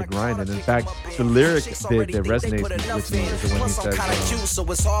out here grinding. In fact, the lyric that resonates with me is the one he says. So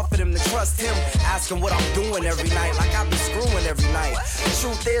it's hard for them to trust him. Asking what I'm doing every night, like I be screwing every night. The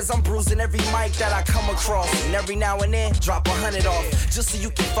truth is, I'm bruising every mic that I come across, and every now and then drop 100 off, just so you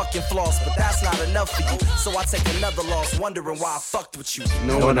can fucking floss. But that's not enough for you, so I take another loss, wondering why I fucked with you.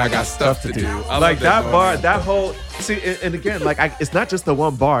 Knowing I got stuff to do. I Like love that song. bar, that whole see, and again, like it's not just the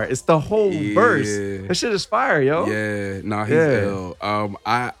one bar; it's the whole verse. That shit is fire, yo. Yeah, no, he's Yeah. ill.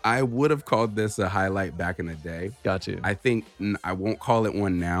 I would have called this a highlight back in the day. Got you. I think I won't call it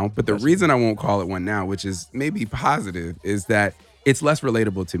one now, but the reason I won't call it one now, which is maybe positive, is that it's less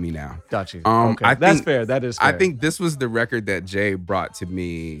relatable to me now. Got you. Okay. Okay, that's fair. That is fair. I think this was the record that Jay brought to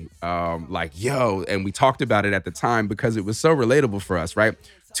me, like, yo, and we talked about it at the time because it was so relatable for us, right?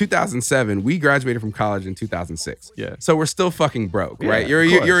 2007, we graduated from college in 2006. Yeah. So we're still fucking broke, Yeah, right? You're of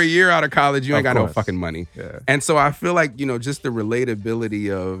course. a year out of college, you ain't Of got no course. fucking money. Yeah. And so I feel like, just the relatability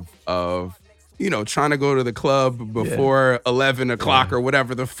of trying to go to the club before 11 o'clock or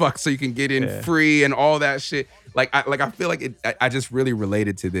whatever the fuck so you can get in free and all that shit. I feel like I just really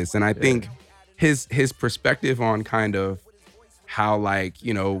related to this. And I think his perspective on kind of how like,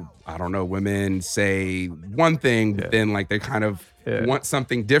 I don't know, women say one thing, but then like they kind of want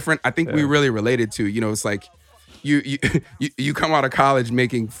something different. I think we really related to, it's like you come out of college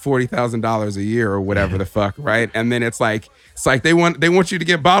making $40,000 a year or whatever the fuck, right? And then it's like they want you to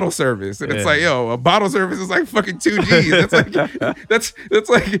get bottle service, and it's like, yo, a bottle service is like fucking 2 G's. That's like that's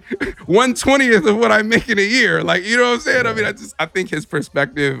like 1/20th of what I make in a year. Like, you know what I'm saying? I mean, I think his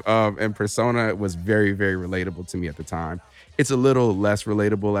perspective and persona was very, very relatable to me at the time. It's a little less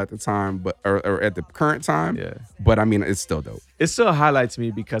relatable at the time, but or at the current time. Yeah. But I mean, it's still dope. It still highlights me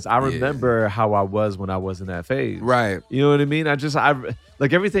because I remember how I was when I was in that phase. Right. You know what I mean? I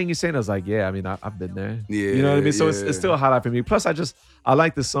like everything you're saying. I was like, yeah. I mean, I've been there. Yeah. You know what I mean? So yeah. it's still a highlight for me. Plus, I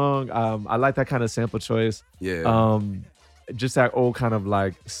like the song. I like that kind of sample choice. Yeah. Just that old kind of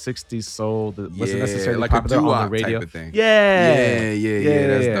like 60s soul that wasn't necessarily like a popular on the doo-wop radio. type of thing. Yeah.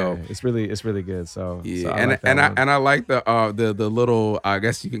 That's dope. It's really good. So Yeah, so I and like that one. I like the little, I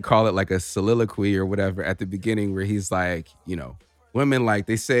guess you can call it like a soliloquy or whatever at the beginning where he's like, you know, women, like,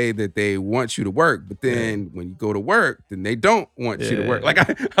 they say that they want you to work, but then when you go to work, then they don't want you to work. Like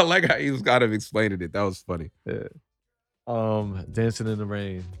I like how he was kind of explaining it. That was funny. Yeah. Dancing in the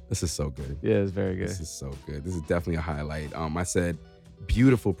Rain. This is so good. Yeah, it's very good. This is so good. This is definitely a highlight. I said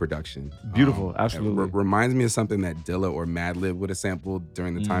beautiful production. Beautiful, absolutely. Reminds me of something that Dilla or Madlib would have sampled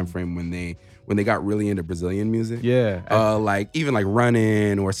during the time frame when they got really into Brazilian music. Yeah. Like even like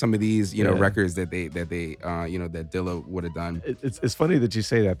Runnin' or some of these, you know, records that they you know, that Dilla would have done. It's funny that you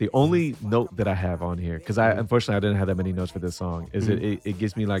say that. The only note that I have on here, because unfortunately I didn't have that many notes for this song, is it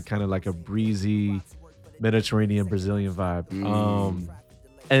gives me like kind of like a breezy Mediterranean Brazilian vibe.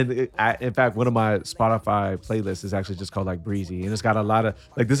 And in fact, one of my Spotify playlists is actually just called like Breezy, and it's got a lot of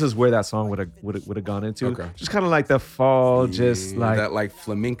like, this is where that song would have gone into. Okay. Just kind of like the fall, just like that like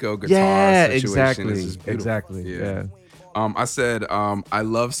flamenco guitar situation. Exactly. Yeah. I said I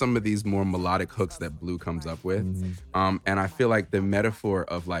love some of these more melodic hooks that Blue comes up with, and I feel like the metaphor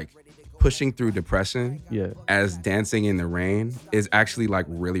of like pushing through depression as dancing in the rain is actually like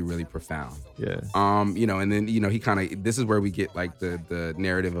really, really profound. You know, and then, you know, he kind of, this is where we get like the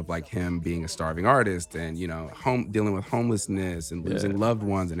narrative of like him being a starving artist and, you know, dealing with homelessness and losing loved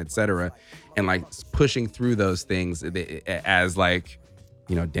ones and etc. And like pushing through those things as like,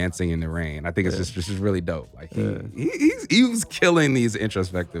 you know, dancing in the rain. I think it's just really dope. Like he was killing these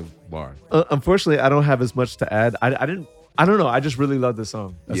introspective bars. Unfortunately, I don't have as much to add. I don't know. I just really love this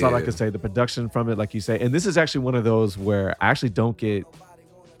song. That's all I can say. The production from it, like you say. And this is actually one of those where I actually don't get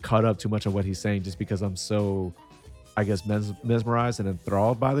caught up too much on what he's saying just because I'm so, I guess, mesmerized and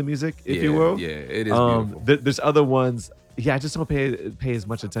enthralled by the music, if you will. Yeah, it is beautiful. There's other ones. Yeah, I just don't pay as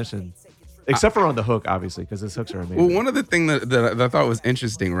much attention. Except for on the hook, obviously, because his hooks are amazing. Well, one of the things that I thought was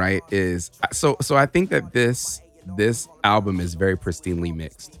interesting, right, is so I think that this album is very pristinely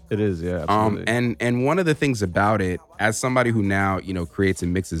mixed. It is, yeah, absolutely. And one of the things about it, as somebody who now, you know, creates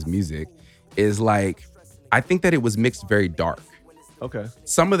and mixes music, is like, I think that it was mixed very dark. Okay.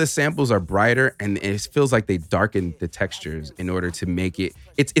 Some of the samples are brighter, and it feels like they darken the textures in order to make it.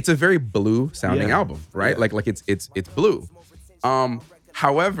 It's a very blue sounding album, right? Yeah. Like it's blue.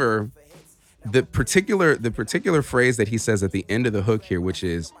 However, the particular phrase that he says at the end of the hook here, which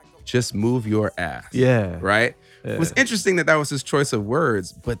is "just move your ass," right? It was interesting that was his choice of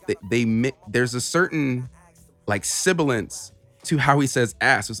words, but there's a certain like sibilance to how he says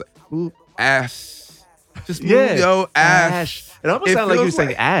ass. It's like, ooh, ass. Just move your ass. It almost sounded like you were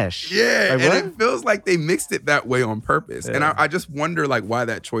saying ash. Yeah, like, and it feels like they mixed it that way on purpose. Yeah. And I just wonder like why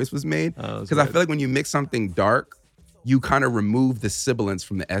that choice was made. Because I feel like when you mix something dark, you kind of remove the sibilance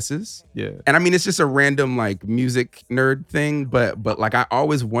from the S's. Yeah. And I mean, it's just a random like music nerd thing, but like I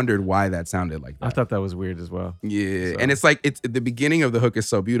always wondered why that sounded like that. I thought that was weird as well. Yeah. So. And it's like, it's the beginning of the hook is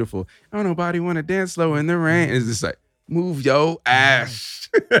so beautiful. Oh, nobody want to dance slow in the rain. It's just like, move your ass.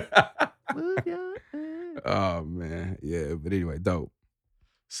 Move your ass. Oh man. Yeah. But anyway, dope.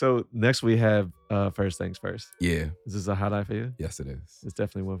 So next we have First Things First. Yeah. Is this a highlight for you? Yes, it is. It's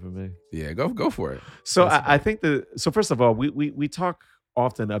definitely one for me. Yeah, go for it. So I think so first of all, we talk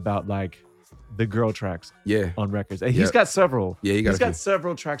often about like the girl tracks on records. And he's got several. Yeah, he's got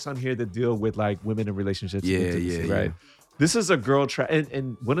several tracks on here that deal with like women in relationships. Yeah, and intimacy, yeah, right? yeah. This is a girl track.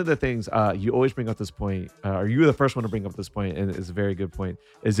 And one of the things you always bring up this point, or you were the first one to bring up this point, and it's a very good point,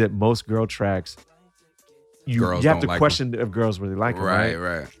 is that most girl tracks, you have to question if girls really like them, right?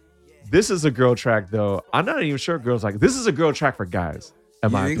 Right. This is a girl track, though. I'm not even sure girls like it. This is a girl track for guys.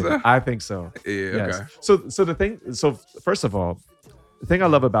 I think so. Yeah. Yes. Okay. So first of all, the thing I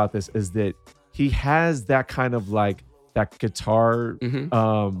love about this is that he has that kind of like that guitar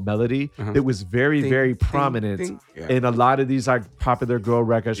melody that was very, very prominent in a lot of these like popular girl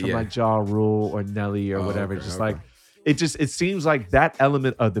records from like Ja Rule or Nelly or whatever. Okay. Like, it seems like that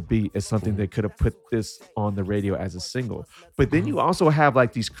element of the beat is something they could have put this on the radio as a single. But then you also have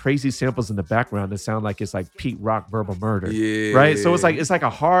like these crazy samples in the background that sound like it's like Pete Rock Verbal Murder. Yeah. Right. So it's like a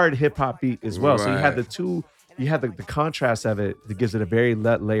hard hip hop beat as well. So you have Right. the two. You have the contrast of it that gives it a very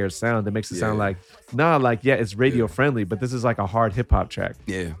layered sound that makes it sound Yeah. like, it's radio friendly, but this is like a hard hip hop track.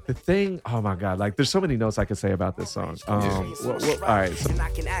 Yeah. The thing, oh my God, like there's so many notes I could say about this song. All right. So, And I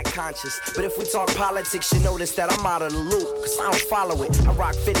can act conscious, but if we talk politics, you notice that I'm out of the loop, cause I don't follow it. I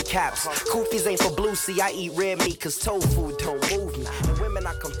rock fitted caps. Koofies ain't for blue, see, I eat red meat, cause tofu don't move me. And women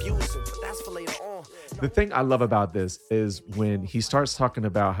are confusing, but that's for later on. the thing I love about this is when he starts talking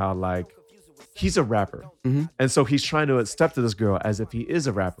about how like he's a rapper. And so he's trying to step to this girl as if he is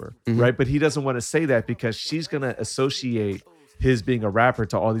a rapper, right? But he doesn't want to say that because she's going to associate his being a rapper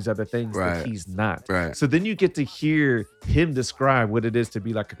to all these other things Right. that he's not. Right. So then you get to hear him describe what it is to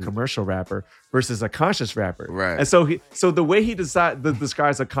be like a commercial rapper versus a conscious rapper. Right. And so the way he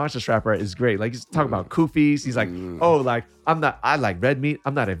describes a conscious rapper is great. Like he's talking about koofies. He's like, oh, like I like red meat.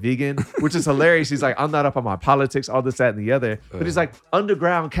 I'm not a vegan, which is hilarious. He's like, I'm not up on my politics, all this, that, and the other. But he's like,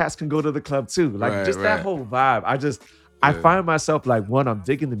 underground cats can go to the club too. Like Right, just that right. whole vibe. I find myself like, one, I'm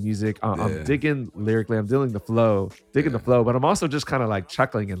digging the music. I'm digging lyrically. I'm digging the flow, but I'm also just kind of like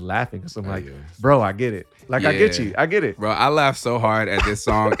chuckling and laughing because I'm like, bro, I get it. Like, I get Yeah. you. I get it. Bro, I laugh so hard at this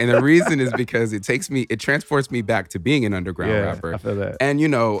song. And the reason is because it transports me back to being an underground Yeah, rapper. I feel that. And,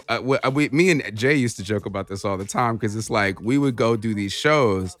 me and Jay used to joke about this all the time because it's like we would go do these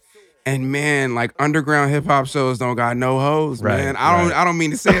shows. And man, like underground hip hop shows don't got no hoes, Right, man. I don't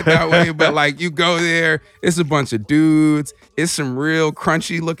mean to say it that way, but like you go there, it's a bunch of dudes, it's some real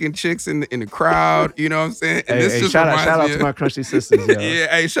crunchy looking chicks in the crowd. You know what I'm saying? And Hey, shout out to my crunchy sisters, yo. Yeah,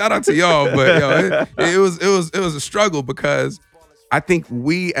 hey, shout out to y'all. But yo, it was a struggle because I think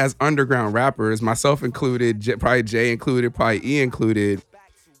we as underground rappers, myself included, probably Jay included, probably E included,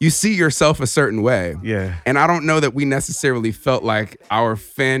 you see yourself a certain way. Yeah. And I don't know that we necessarily felt like our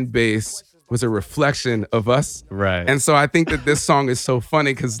fan base was a reflection of us. Right. And so I think that this song is so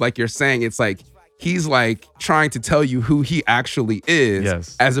funny because like you're saying, it's like he's like trying to tell you who he actually is,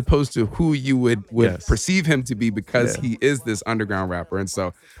 Yes. as opposed to who you would Yes. perceive him to be because Yeah. he is this underground rapper. And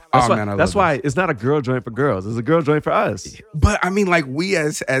so, That's I love that's this. why it's not a girl joint for girls. It's a girl joint for us. But I mean, like we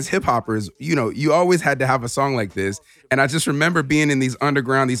as hip hoppers, you always had to have a song like this. And I just remember being in these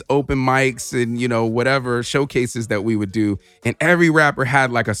underground, these open mics and whatever showcases that we would do. And every rapper had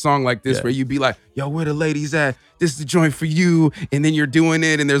like a song like this Yeah. where you'd be like, yo, where the ladies at? This is the joint for you. And then you're doing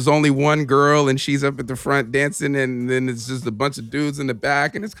it and there's only one girl and she's up at the front dancing and then it's just a bunch of dudes in the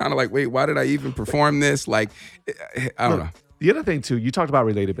back. And it's kind of like, wait, why did I even perform this? Like, I don't know. The other thing too, you talked about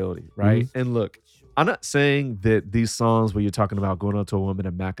relatability, right? Mm-hmm. And look, I'm not saying that these songs where you're talking about going up to a woman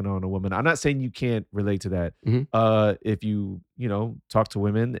and macking on a woman, I'm not saying you can't relate to that. Mhm. If you talk to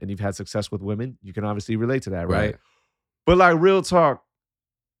women and you've had success with women, you can obviously relate to that, right? Right. But like real talk,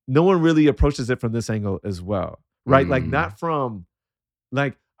 no one really approaches it from this angle as well, right? Like Mm. not from,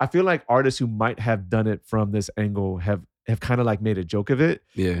 like I feel like artists who might have done it from this angle have kind of like made a joke of it.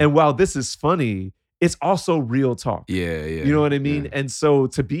 Yeah. And while this is funny, it's also real talk. Yeah. You know what I mean? Yeah. And so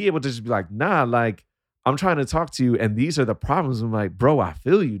to be able to just be like, nah, like I'm trying to talk to you and these are the problems. I'm like, bro, I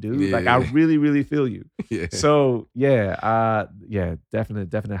feel you, dude. Like I Yeah. really, really feel you. Yeah. So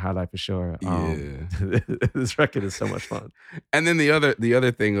definite highlight for sure. This record is so much fun. And then the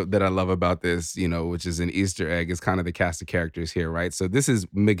other thing that I love about this, which is an Easter egg, is kind of the cast of characters here, right? So this is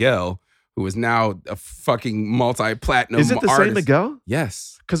Miguel, who is now a fucking multi-platinum Is it the artist. same Miguel?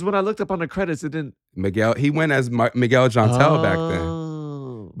 Yes. Because when I looked up on the credits, it didn't. Miguel, he went as Miguel Jantel back then.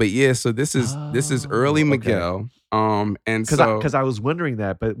 Oh. But yeah, so this is early okay. Miguel. And so Because I was wondering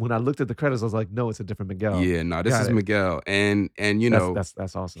that, but when I looked at the credits, I was like, no, it's a different Miguel. yeah, no, this Got is it. Miguel. And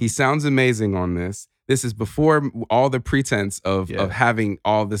that's awesome. he sounds amazing on this. This is before all the pretense of Yeah. having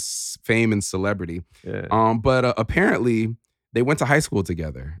all this fame and celebrity. yeah. But apparently they went to high school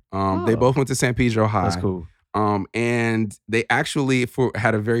together. They Oh. both went to San Pedro High. That's cool. And they actually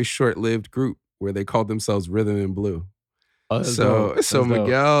had a very short-lived group where they called themselves Rhythm and Blue. That's So dope. That's dope.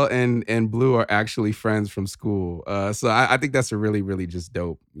 Miguel and Blue are actually friends from school. So I think that's a really, really just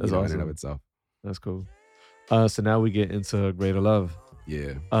dope. That's in and awesome. of itself. That's cool. So now we get into Greater Love.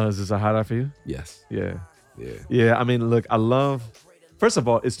 Yeah. Is this a highlight for you? Yes. Yeah. Yeah. Yeah. I mean, look, I love. First of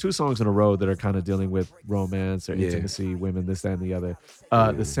all, it's 2 songs in a row that are kind of dealing with romance or Yeah. intimacy, women, this, that, and the other.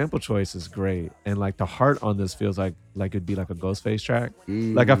 Yeah. The sample choice is great, and like the heart on this feels like it'd be like a Ghostface track.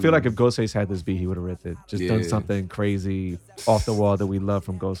 Like I feel like if Ghostface had this beat, he would have ripped it. Just done Yeah. something crazy off the wall that we love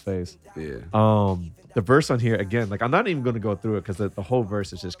from Ghostface. Yeah. the verse on here again, like I'm not even going to go through it because the whole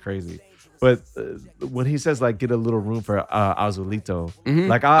verse is just crazy. But when he says like get a little room for Azulito,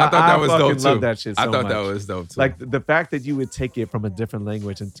 like I thought that was fucking dope too. love that shit so I thought much. that was dope too. Like the fact that you would take it from a different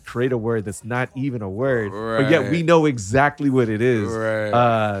language and create a word that's not even a word, but yet we know exactly what it is.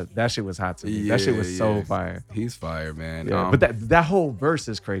 Right. That shit was hot to me. That shit was so fire. He's fire, man. Yeah, but that whole verse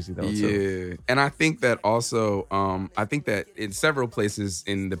is crazy though. Yeah, and I think that also, I think that in several places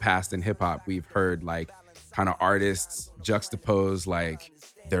in the past in hip hop, we've heard like kind of artists juxtapose like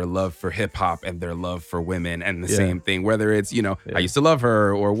their love for hip hop and their love for women and the same thing, whether it's, I used to love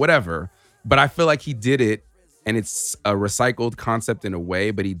her or whatever. But I feel like he did it, and it's a recycled concept in a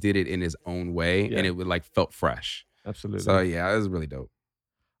way, but he did it in his own way, and it would like felt fresh. Absolutely. So yeah, it was really dope.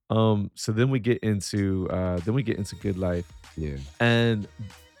 So then we get into Good Life. Yeah. And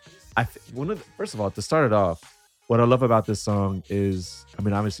first of all, to start it off, what I love about this song is, I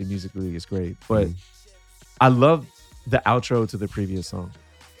mean, obviously musically it's great, but I love the outro to the previous song.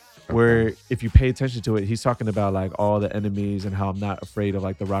 Where if you pay attention to it, he's talking about like all the enemies and how I'm not afraid of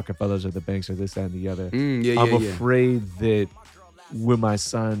like the Rockefellers or the banks or this, that, and the other. I'm afraid that when my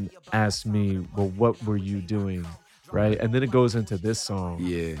son asked me, well, what were you doing? Right. And then it goes into this song.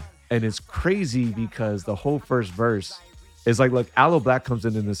 Yeah. And it's crazy because the whole first verse is like, look, Aloe Black comes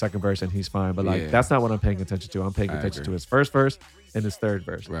in the second verse and he's fine. But like, that's not what I'm paying attention to. I'm paying attention to his first verse and his third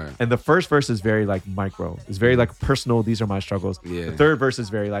verse. Right. And the first verse is very like micro. It's very like personal. These are my struggles. Yeah. The third verse is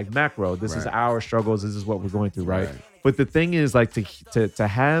very like macro. This is our struggles. This is what we're going through. Right. Right. But the thing is like to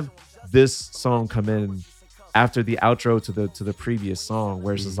have this song come in after the outro to the previous song,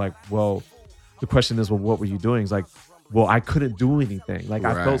 where it's just like, well, the question is, well, what were you doing? It's like, well, I couldn't do anything. Like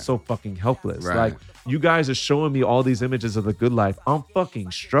I felt so fucking helpless. Like you guys are showing me all these images of the good life. I'm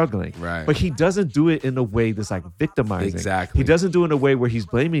fucking struggling. Right. But he doesn't do it in a way that's like victimizing. Exactly. He doesn't do it in a way where he's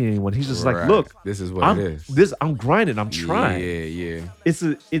blaming anyone. He's just like, look, this is what it is. I'm grinding. I'm trying. Yeah.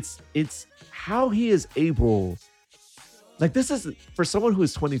 It's how he is able. Like this is for someone who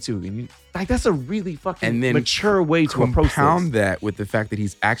is 22, and like that's a really fucking mature way to approach this. Compound that with the fact that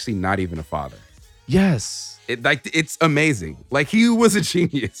he's actually not even a father. Yes. It's amazing. Like he was a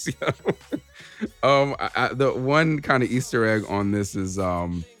genius. The one kind of Easter egg on this is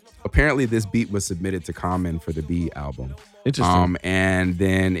apparently this beat was submitted to Common for the B album. Interesting. And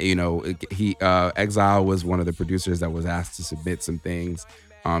then he Exile was one of the producers that was asked to submit some things.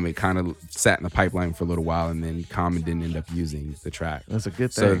 It kind of sat in the pipeline for a little while, and then Common didn't end up using the track. That's a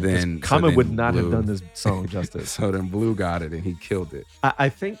good thing. So then Common would not have done this song justice. So then Blue got it, and he killed it. I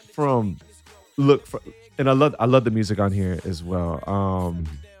think and I love the music on here as well.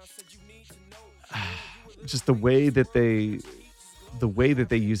 Just the way that they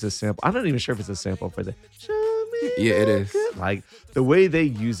use this sample. I'm not even sure if it's a sample for the. Yeah, it is. Like the way they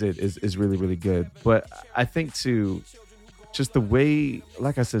use it is really, really good. But I think too, just the way,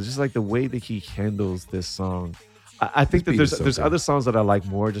 like I said, just like the way that he handles this song. I think that there's other songs that I like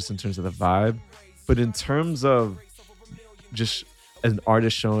more just in terms of the vibe, but in terms of just an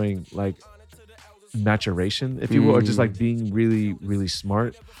artist showing like maturation, if you will, or just like being really, really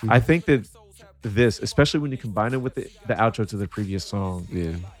smart. I think that this, especially when you combine it with the outro to the previous song,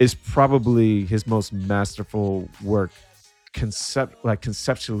 is probably his most masterful work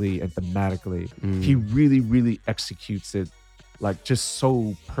conceptually and thematically. He really, really executes it like just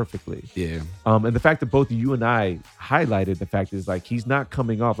so perfectly. Yeah. And the fact that both you and I highlighted the fact is like he's not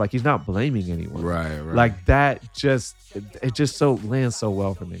coming off, like he's not blaming anyone. Right. Like that just it just so lands so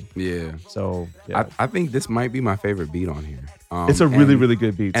well for me. Yeah. So yeah. I think this might be my favorite beat on here. It's a really, really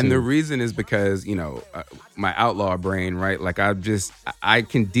good beat. And too. the reason is because, my outlaw brain, right? Like I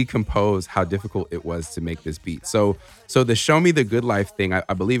can decompose how difficult it was to make this beat. So the Show Me the Good Life thing,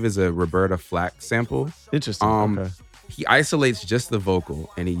 I believe is a Roberta Flack sample. Interesting. Okay. He isolates just the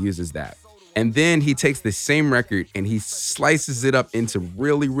vocal and he uses that. And then he takes the same record and he slices it up into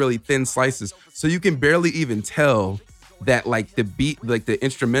really, really thin slices. So you can barely even tell that like the beat, like the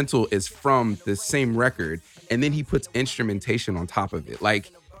instrumental is from the same record. And then he puts instrumentation on top of it.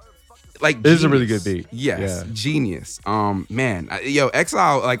 Like it is a really good beat. Yes. Yeah. Genius. Man,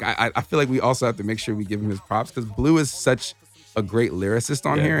 Exile, like I feel like we also have to make sure we give him his props because Blue is such a great lyricist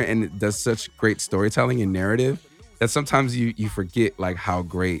on here and does such great storytelling and narrative that sometimes you forget like how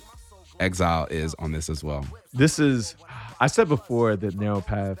great Exile is on this as well. I said before that Narrow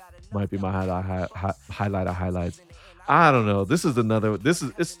Path might be my highlight of highlights. I don't know.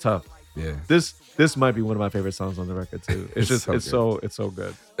 It's tough. Yeah. This might be one of my favorite songs on the record too. It's so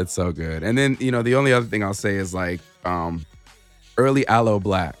good. It's so good. And then, the only other thing I'll say is like early Aloe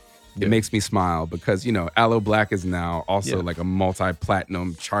Black. It makes me smile because, Aloe Black is now also like a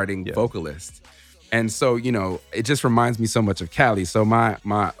multi-platinum charting vocalist. And so, you know, it just reminds me so much of Cali. So my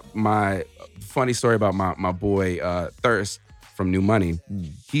funny story about my boy Thirst from New Money,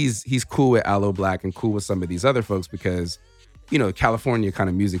 he's cool with Aloe Black and cool with some of these other folks because, you know, California kind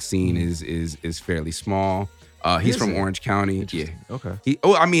of music scene is fairly small. He's from Orange County. Yeah. Okay.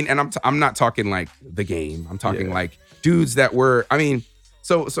 And I'm not talking like The Game. I'm talking like dudes that were,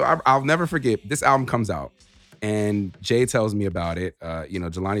 so I'll never forget, this album comes out and Jay tells me about it.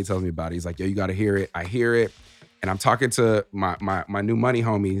 Jelani tells me about it. He's like, yo, you got to hear it. I hear it. And I'm talking to my New Money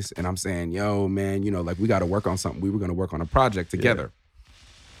homies and I'm saying, yo, man, you know, like we got to work on something. We were going to work on a project together.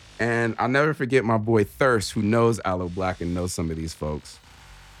 Yeah. And I'll never forget my boy Thirst, who knows Aloe Black and knows some of these folks.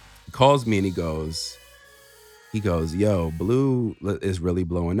 He calls me and he goes, yo, Blue is really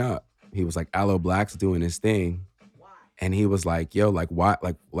blowing up. He was like, Aloe Black's doing his thing. And he was like, yo, like why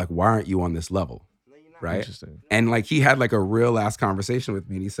aren't you on this level? Right. Interesting. And like he had like a real ass conversation with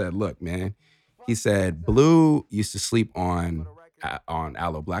me. And he said, look, man, he said, Blue used to sleep on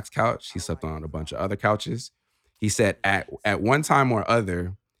Aloe Black's couch. He slept on a bunch of other couches. He said at one time or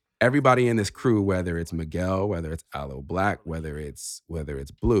other, everybody in this crew, whether it's Miguel, whether it's Aloe Black, whether it's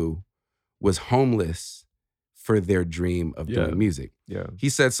Blue, was homeless for their dream of doing music. Yeah. He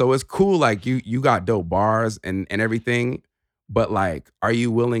said, so it's cool, like you got dope bars and everything, but like, are you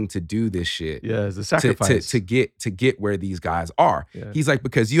willing to do this shit? Yeah, it's a sacrifice. To get where these guys are. Yeah. He's like,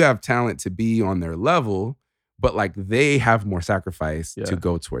 because you have talent to be on their level, but like they have more sacrifice to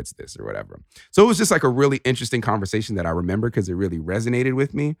go towards this or whatever. So it was just like a really interesting conversation that I remember because it really resonated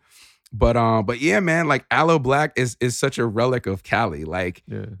with me. But yeah, man, like Aloe Black is such a relic of Cali. Like,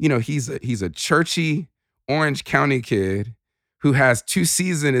 you know, he's a churchy Orange County kid who has 2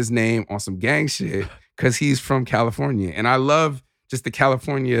 C's in his name on some gang shit because he's from California. And I love just the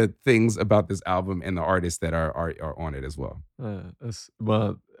California things about this album and the artists that are on it as well. I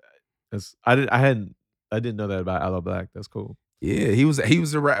didn't know that about Aloe Black. That's cool. Yeah, he was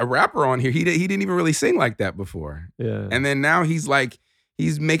a rapper on here. He didn't even really sing like that before. Yeah. And then now he's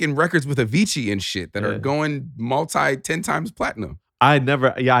making records with Avicii and shit that are going 10 times platinum. I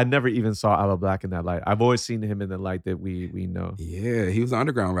never even saw Aloe Black in that light. I've always seen him in the light that we know. Yeah, he was an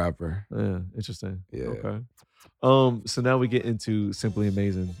underground rapper. Yeah, interesting. Yeah. Okay. So now we get into Simply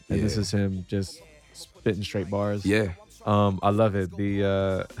Amazing, and this is him just spitting straight bars. Yeah. I love it.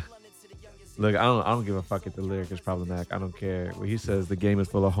 Look, I don't give a fuck if the lyric is problematic. I don't care. Where he says the game is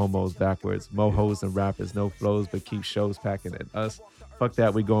full of homos backwards, mo-hos and rappers, no flows, but keep shows packing. And us, fuck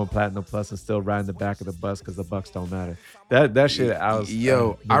that, we going platinum plus and still riding the back of the bus because the bucks don't matter. That shit, I was.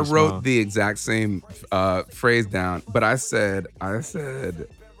 Yo, I wrote the exact same phrase down, but I said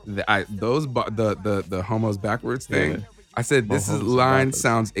the homos backwards thing. Yeah. I said this Mo-hos and line rappers.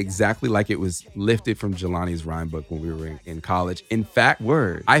 sounds exactly like it was lifted from Jelani's rhyme book when we were in college. In fact,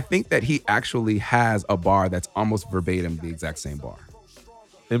 Word. I think that he actually has a bar that's almost verbatim the exact same bar.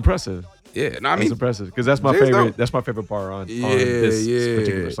 Impressive. Yeah, no, I That's mean, impressive because that's my Jay's favorite. dope. That's my favorite bar on this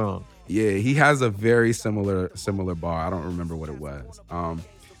particular song. Yeah, he has a very similar bar. I don't remember what it was.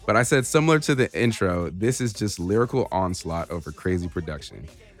 But I said similar to the intro, this is just lyrical onslaught over crazy production.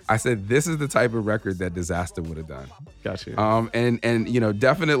 I said this is the type of record that Disaster would have done. Gotcha. And you know,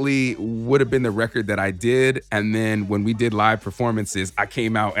 definitely would have been the record that I did. And then when we did live performances, I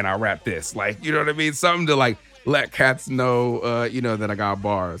came out and I rapped this. Like, you know what I mean? Something to like let cats know, you know, that I got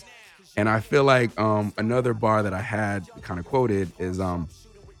bars. And I feel like another bar that I had kind of quoted is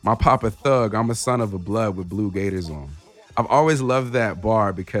my papa thug, I'm a son of a blood with blue gators on. I've always loved that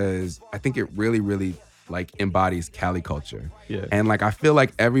bar because I think it really, really like embodies Cali culture. Yeah. And like I feel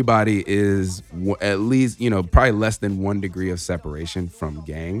like everybody is at least, you know, probably less than 1 degree of separation from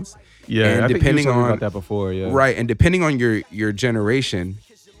gangs. Yeah, and I think depending you were talking on about that before. Yeah. right, and depending on your generation,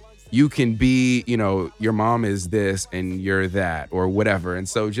 you can be, you know, your mom is this and you're that or whatever. And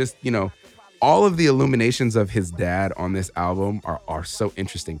so just, you know, all of the illuminations of his dad on this album are so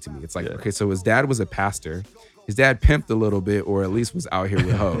interesting to me. It's like, okay, so his dad was a pastor. His dad pimped a little bit, or at least was out here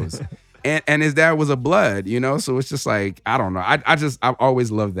with hoes. And his dad was a blood, you know? So it's just like, I don't know. I've always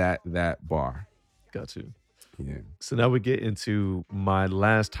loved that bar. Got you. Yeah. So now we get into my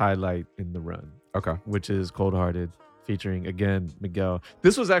last highlight in the run, Okay. which is Cold Hearted, featuring again Miguel.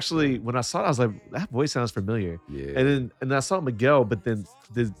 This was actually, when I saw it, I was like, that voice sounds familiar. Yeah. And then I saw Miguel, but then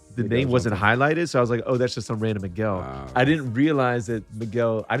the name wasn't highlighted, so I was like, oh, that's just some random Miguel. Wow. I didn't realize that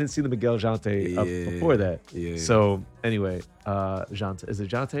I didn't see the Miguel Jante up before that. Yeah. So anyway, Jante, is it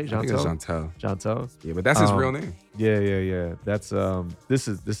Jante? I think it's Chantel. Jantel? Yeah, but that's his real name. Yeah. That's this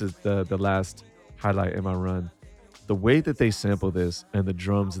is the last highlight in my run. The way that they sample this and the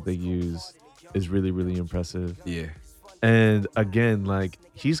drums that they use is really, really impressive. Yeah. And again, like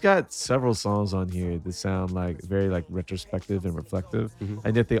he's got several songs on here that sound like very like retrospective and reflective, Mhm.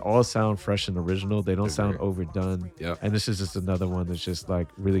 and yet they all sound fresh and original. They don't They're sound great. overdone. Yep. And this is just another one that's just like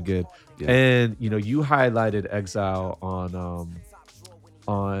really good. Yeah. And you highlighted Exile on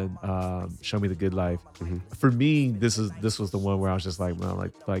Show Me the Good Life. Mhm. For me, this was the one where I was just like, man,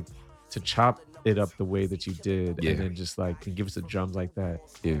 like to chop it up the way that you did, Yeah. and then just like and give us the drums like that.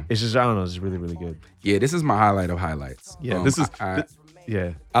 Yeah. It's just I don't know, it's just really really good. Yeah, this is my highlight of highlights. Yeah, this is I,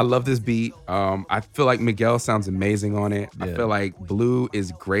 yeah. I love this beat. I feel like Miguel sounds amazing on it. I Yeah. feel like Blue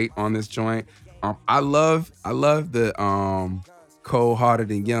is great on this joint. I love the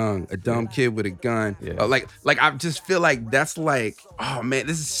cold-hearted and young, a dumb kid with a gun. Yeah. Like I just feel like that's like, oh man,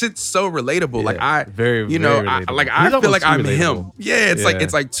 this shit's so relatable. Like Yeah, very, you know, very I, relatable. like He's I feel almost like too I'm relatable. him. Yeah, Yeah.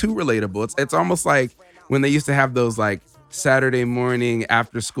 it's like too relatable. It's almost like when they used to have those like Saturday morning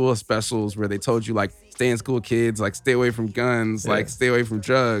after school specials where they told you like stay in school, kids, like stay away from guns, like Yeah. stay away from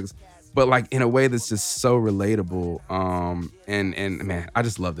drugs, but like in a way that's just so relatable. And man, I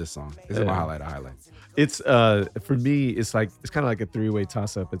just love this song. This is my Yeah. highlight of highlights. It's for me, it's like it's kind of like a three-way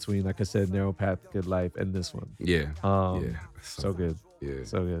toss-up between, like I said, Narrow Path, Good Life, and this one. Yeah, yeah, So good. yeah.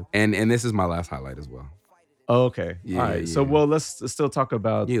 So good. And this is my last highlight as well. Oh, okay. Yeah, All right. So yeah. well, let's still talk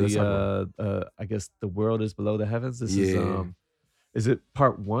about Yeah, let's the I guess The World is Below the Heavens. This Yeah. is it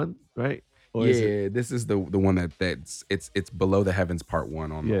part 1, right? Or Yeah, is it this is the one that's it's Below the Heavens Part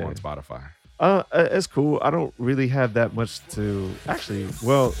 1 on Yeah. on Spotify. it's cool. I don't really have that much to actually.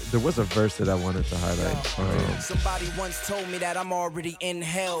 Well, there was a verse that I wanted to highlight. Somebody once told me that I'm already in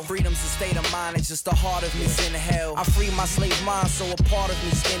hell. Freedom's a state of mind, it's just the heart of me's in hell. I free my slave mind, so a part of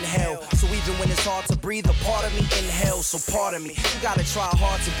me's in hell. So even when it's hard to breathe, a part of me in hell. So part of me, you gotta try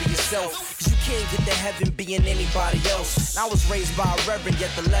hard to be yourself, cause you can't get to heaven being anybody else. And I was raised by a reverend, yet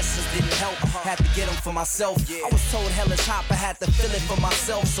the lessons didn't help. Had to get them for myself. I was told hell is hot, but had to feel it for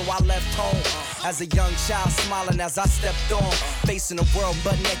myself. So I left home as a young child, smiling as I stepped on, facing the world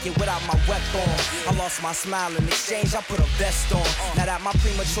butt naked without my weapon. I lost my smile in exchange, I put a vest on. Now that my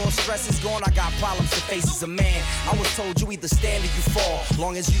premature stress is gone, I got problems to face as a man. I was told you either stand or you fall.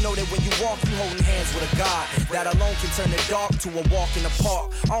 Long as you know that when you walk, you holding hands with a God. That alone can turn the dark to a walk in the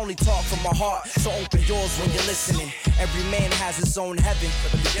park. I only talk from my heart, so open yours when you're listening. Every man has his own heaven,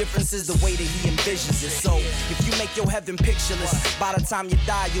 but the difference is the way that he envisions it. So if you make your heaven pictureless, by the time you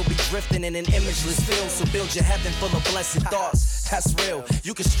die, you'll be drifting in an imageless field. So build your heaven full of blessed thoughts. That's real.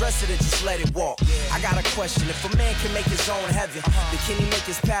 You can stress it and just let it walk. I got a question. If a man can make his own heaven, then can he make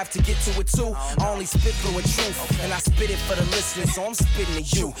his path to get to it too? I only spit fluent truth, and I spit it for the listening, so I'm spitting to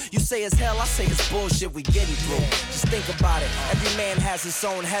you. You say it's hell, I say it's bullshit we getting through. Just think about it. Every man has his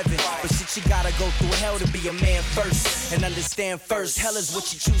own heaven, but shit, you gotta go through hell to be a man first. And understand first, hell is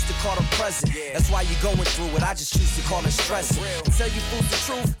what you choose to call the present. That's why you're going through it, I just choose to call it stressing. And tell you fools the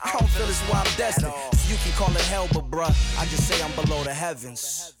truth, I don't feel it's why I'm destined. So you can call it hell, but bruh, I just say I'm below the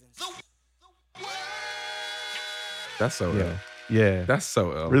heavens. That's so Yeah. ill. Yeah. That's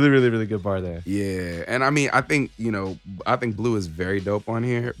so ill. Really, really, really good bar there. Yeah, and I mean, I think Blue is very dope on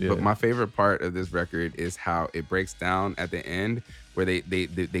here. Yeah. But my favorite part of this record is how it breaks down at the end, where they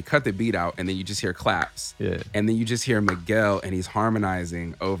cut the beat out, and then you just hear claps. Yeah. And then you just hear Miguel, and he's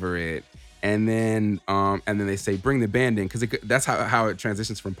harmonizing over it. And then they say bring the band in, because that's how it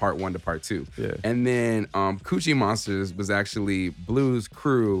transitions from part 1 to part 2. Yeah. And then Coochie Monsters was actually Blue's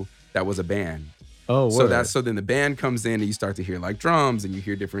crew that was a band. Oh, So then the band comes in and you start to hear like drums and you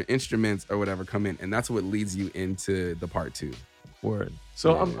hear different instruments or whatever come in, and that's what leads you into the part 2. word.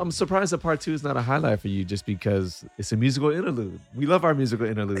 So Yeah. I'm surprised that part 2 is not a highlight for you, just because it's a musical interlude. We love our musical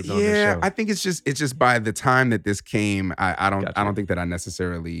interludes on this Yeah, show. I think it's just by the time that this came, I don't Gotcha. think that I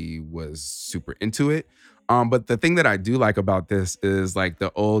necessarily was super into it. But the thing that I do like about this is like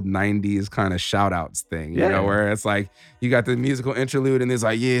the old 90s kind of shout outs thing, you Yeah. know, where it's like you got the musical interlude and it's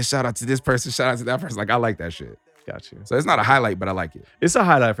like, yeah, shout out to this person, shout out to that person. Like, I like that shit. Got you. So it's not a highlight, but I like it. It's a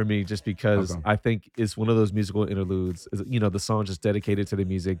highlight for me just because Okay. I think it's one of those musical interludes. The song just dedicated to the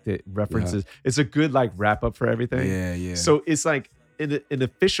music that references. It's a good like wrap up for everything. Yeah, yeah. So it's like an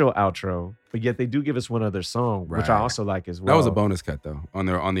official outro, but yet they do give us one other song, which I Right. also like as well. That was a bonus cut though on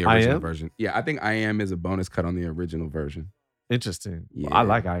the I original Am? version. Yeah, I think I Am is a bonus cut on the original version. Interesting. Well, Yeah. I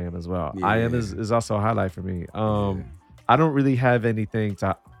like I Am as well. I Am Yeah. is also a highlight for me. Yeah. I don't really have anything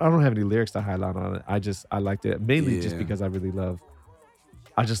to. I don't have any lyrics to highlight on it. I liked it mainly just Yeah. because I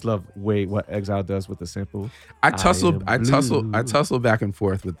just love what Exile does with the sample. I tussle Blue. back and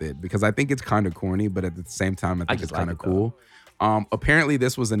forth with it because I think it's kind of corny, but at the same time I think just it's like kind of it, though. cool. Apparently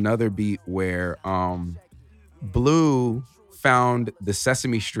this was another beat where Blue found the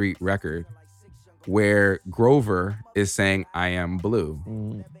Sesame Street record where Grover is saying, I am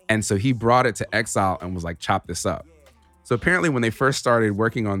blue. And so he brought it to Exile and was like, chop this up. So apparently when they first started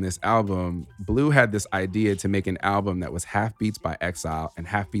working on this album, Blue had this idea to make an album that was half beats by Exile and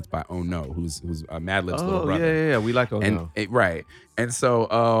half beats by Oh No, who's Madlib's little brother. Yeah. We like Oh No. Right. And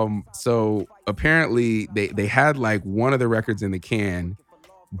so apparently they had like one of the records in the can,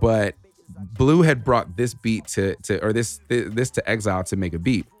 but Blue had brought this beat to Exile to make a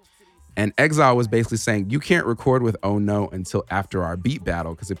beat. And Exile was basically saying, you can't record with Oh No until after our beat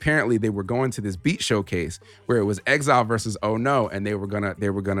battle. Because apparently they were going to this beat showcase where it was Exile versus Oh No, and they were gonna,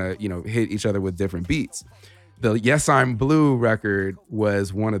 hit each other with different beats. The Yes I'm Blue record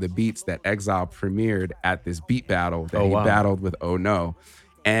was one of the beats that Exile premiered at this beat battle that he battled with Oh No.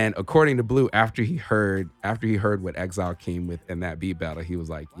 And according to Blue, after he heard what Exile came with in that beat battle, he was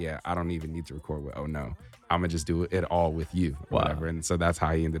like, yeah, I don't even need to record with Oh No. I'm gonna just do it all with you, or whatever. And so that's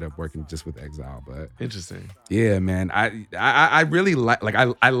how he ended up working just with Exile. But interesting. Yeah, man. I really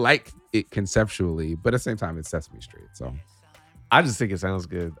I like it conceptually, but at the same time, it's Sesame Street. So I just think it sounds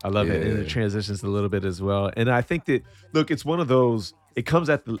good. I love it, and it transitions a little bit as well. And I think that it's one of those. It comes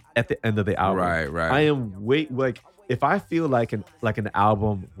at the end of the album. Right. I am if I feel like an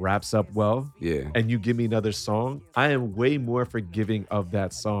album wraps up well, and you give me another song, I am way more forgiving of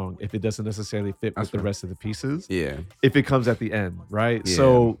that song if it doesn't necessarily fit with the rest of the pieces. Yeah. If it comes at the end, right? Yeah.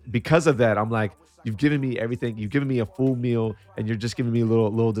 So because of that, I'm like, you've given me everything. You've given me a full meal, and you're just giving me a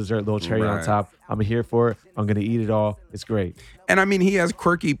little dessert, little cherry on top. I'm here for it. I'm gonna eat it all. It's great. And I mean, he has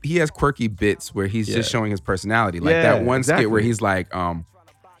quirky bits where he's just showing his personality. Like that one skit where he's like,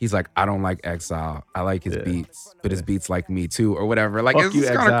 I don't like Exile. I like his beats, but his beats like me too, or whatever. Like it's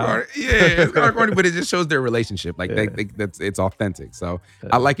kind of corny. Yeah, it's kind of corny, but it just shows their relationship. Like it's authentic. So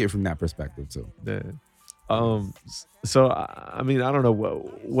I like it from that perspective too. Yeah. So I mean, I don't know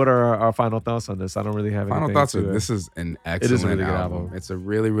what are our final thoughts on this. I don't really have any final thoughts. This is an excellent really album. It's a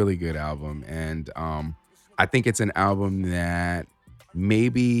really, really good album, and I think it's an album that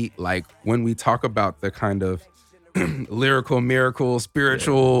maybe like when we talk about the kind of lyrical miracle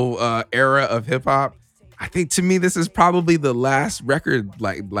spiritual era of hip hop, I think to me this is probably the last record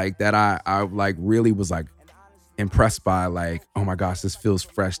like that I like really was like impressed by, like, oh my gosh, this feels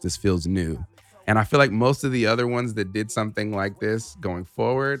fresh, this feels new. And I feel like most of the other ones that did something like this going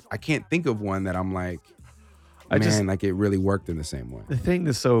forward, I can't think of one that I'm like, like it really worked in the same way. The thing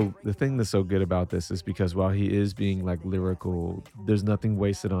that's so good about this is because while he is being like lyrical, there's nothing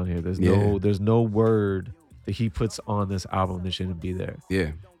wasted on here. There's no word that he puts on this album that shouldn't be there.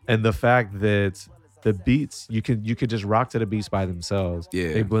 Yeah. And the fact that the beats, you could just rock to the beats by themselves.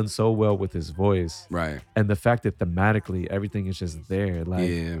 Yeah. They blend so well with his voice. Right. And the fact that thematically everything is just there. Like,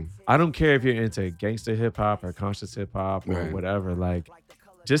 I don't care if you're into gangster hip hop or conscious hip hop or whatever. Like,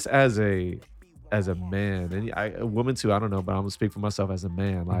 just as a man, and a woman too, I don't know, but I'm gonna speak for myself as a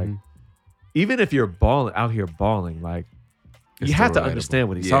man. Like, even if you're out here balling, like, you have to understand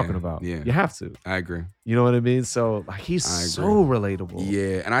what he's talking about. Yeah. You have to. I agree. You know what I mean? So like, he's so relatable.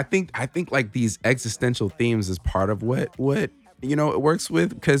 Yeah. And I think like these existential themes is part of what it works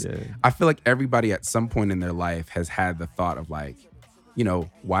with, because I feel like everybody at some point in their life has had the thought of like,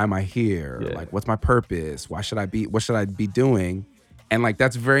 why am I here? Like, what's my purpose? What should I be doing? And like,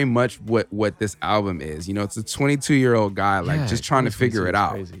 that's very much what this album is. It's a 22-year-old guy, like just trying to figure it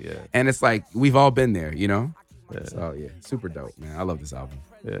out. Crazy, And it's like, we've all been there, So super dope, man. I love this album.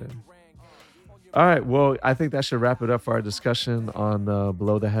 Yeah. All right. Well, I think that should wrap it up for our discussion on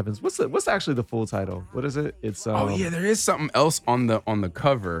Below the Heavens. What's actually the full title? What is it? It's there is something else on the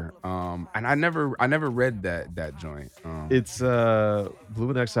cover. And I never read that joint. It's Blue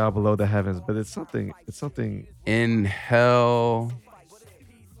and Exile, Below the Heavens, but it's something In hell,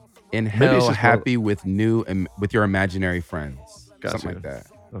 happy with your imaginary friends. Gotcha. Something like that.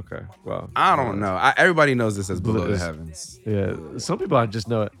 Okay. Well, I don't know. Everybody knows this as Below the Heavens. Yeah. Some people just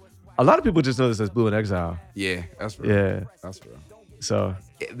know it. A lot of people just know this as Blue and Exile. Yeah, that's real. Yeah. That's real. So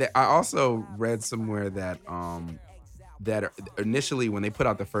I also read somewhere that that initially when they put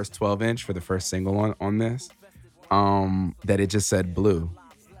out the first 12-inch for the first single on this, that it just said Blue.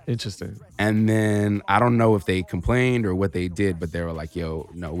 Interesting. And then I don't know if they complained or what they did, but they were like, "Yo,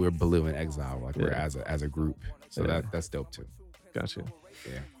 no, we're Blue and Exile. Like we're as a group." So that's dope too. Gotcha.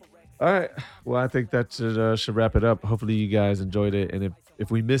 Yeah. All right. Well, I think that should wrap it up. Hopefully you guys enjoyed it. And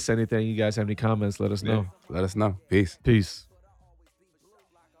if we missed anything, you guys have any comments, let us know. Let us know. Peace. Peace.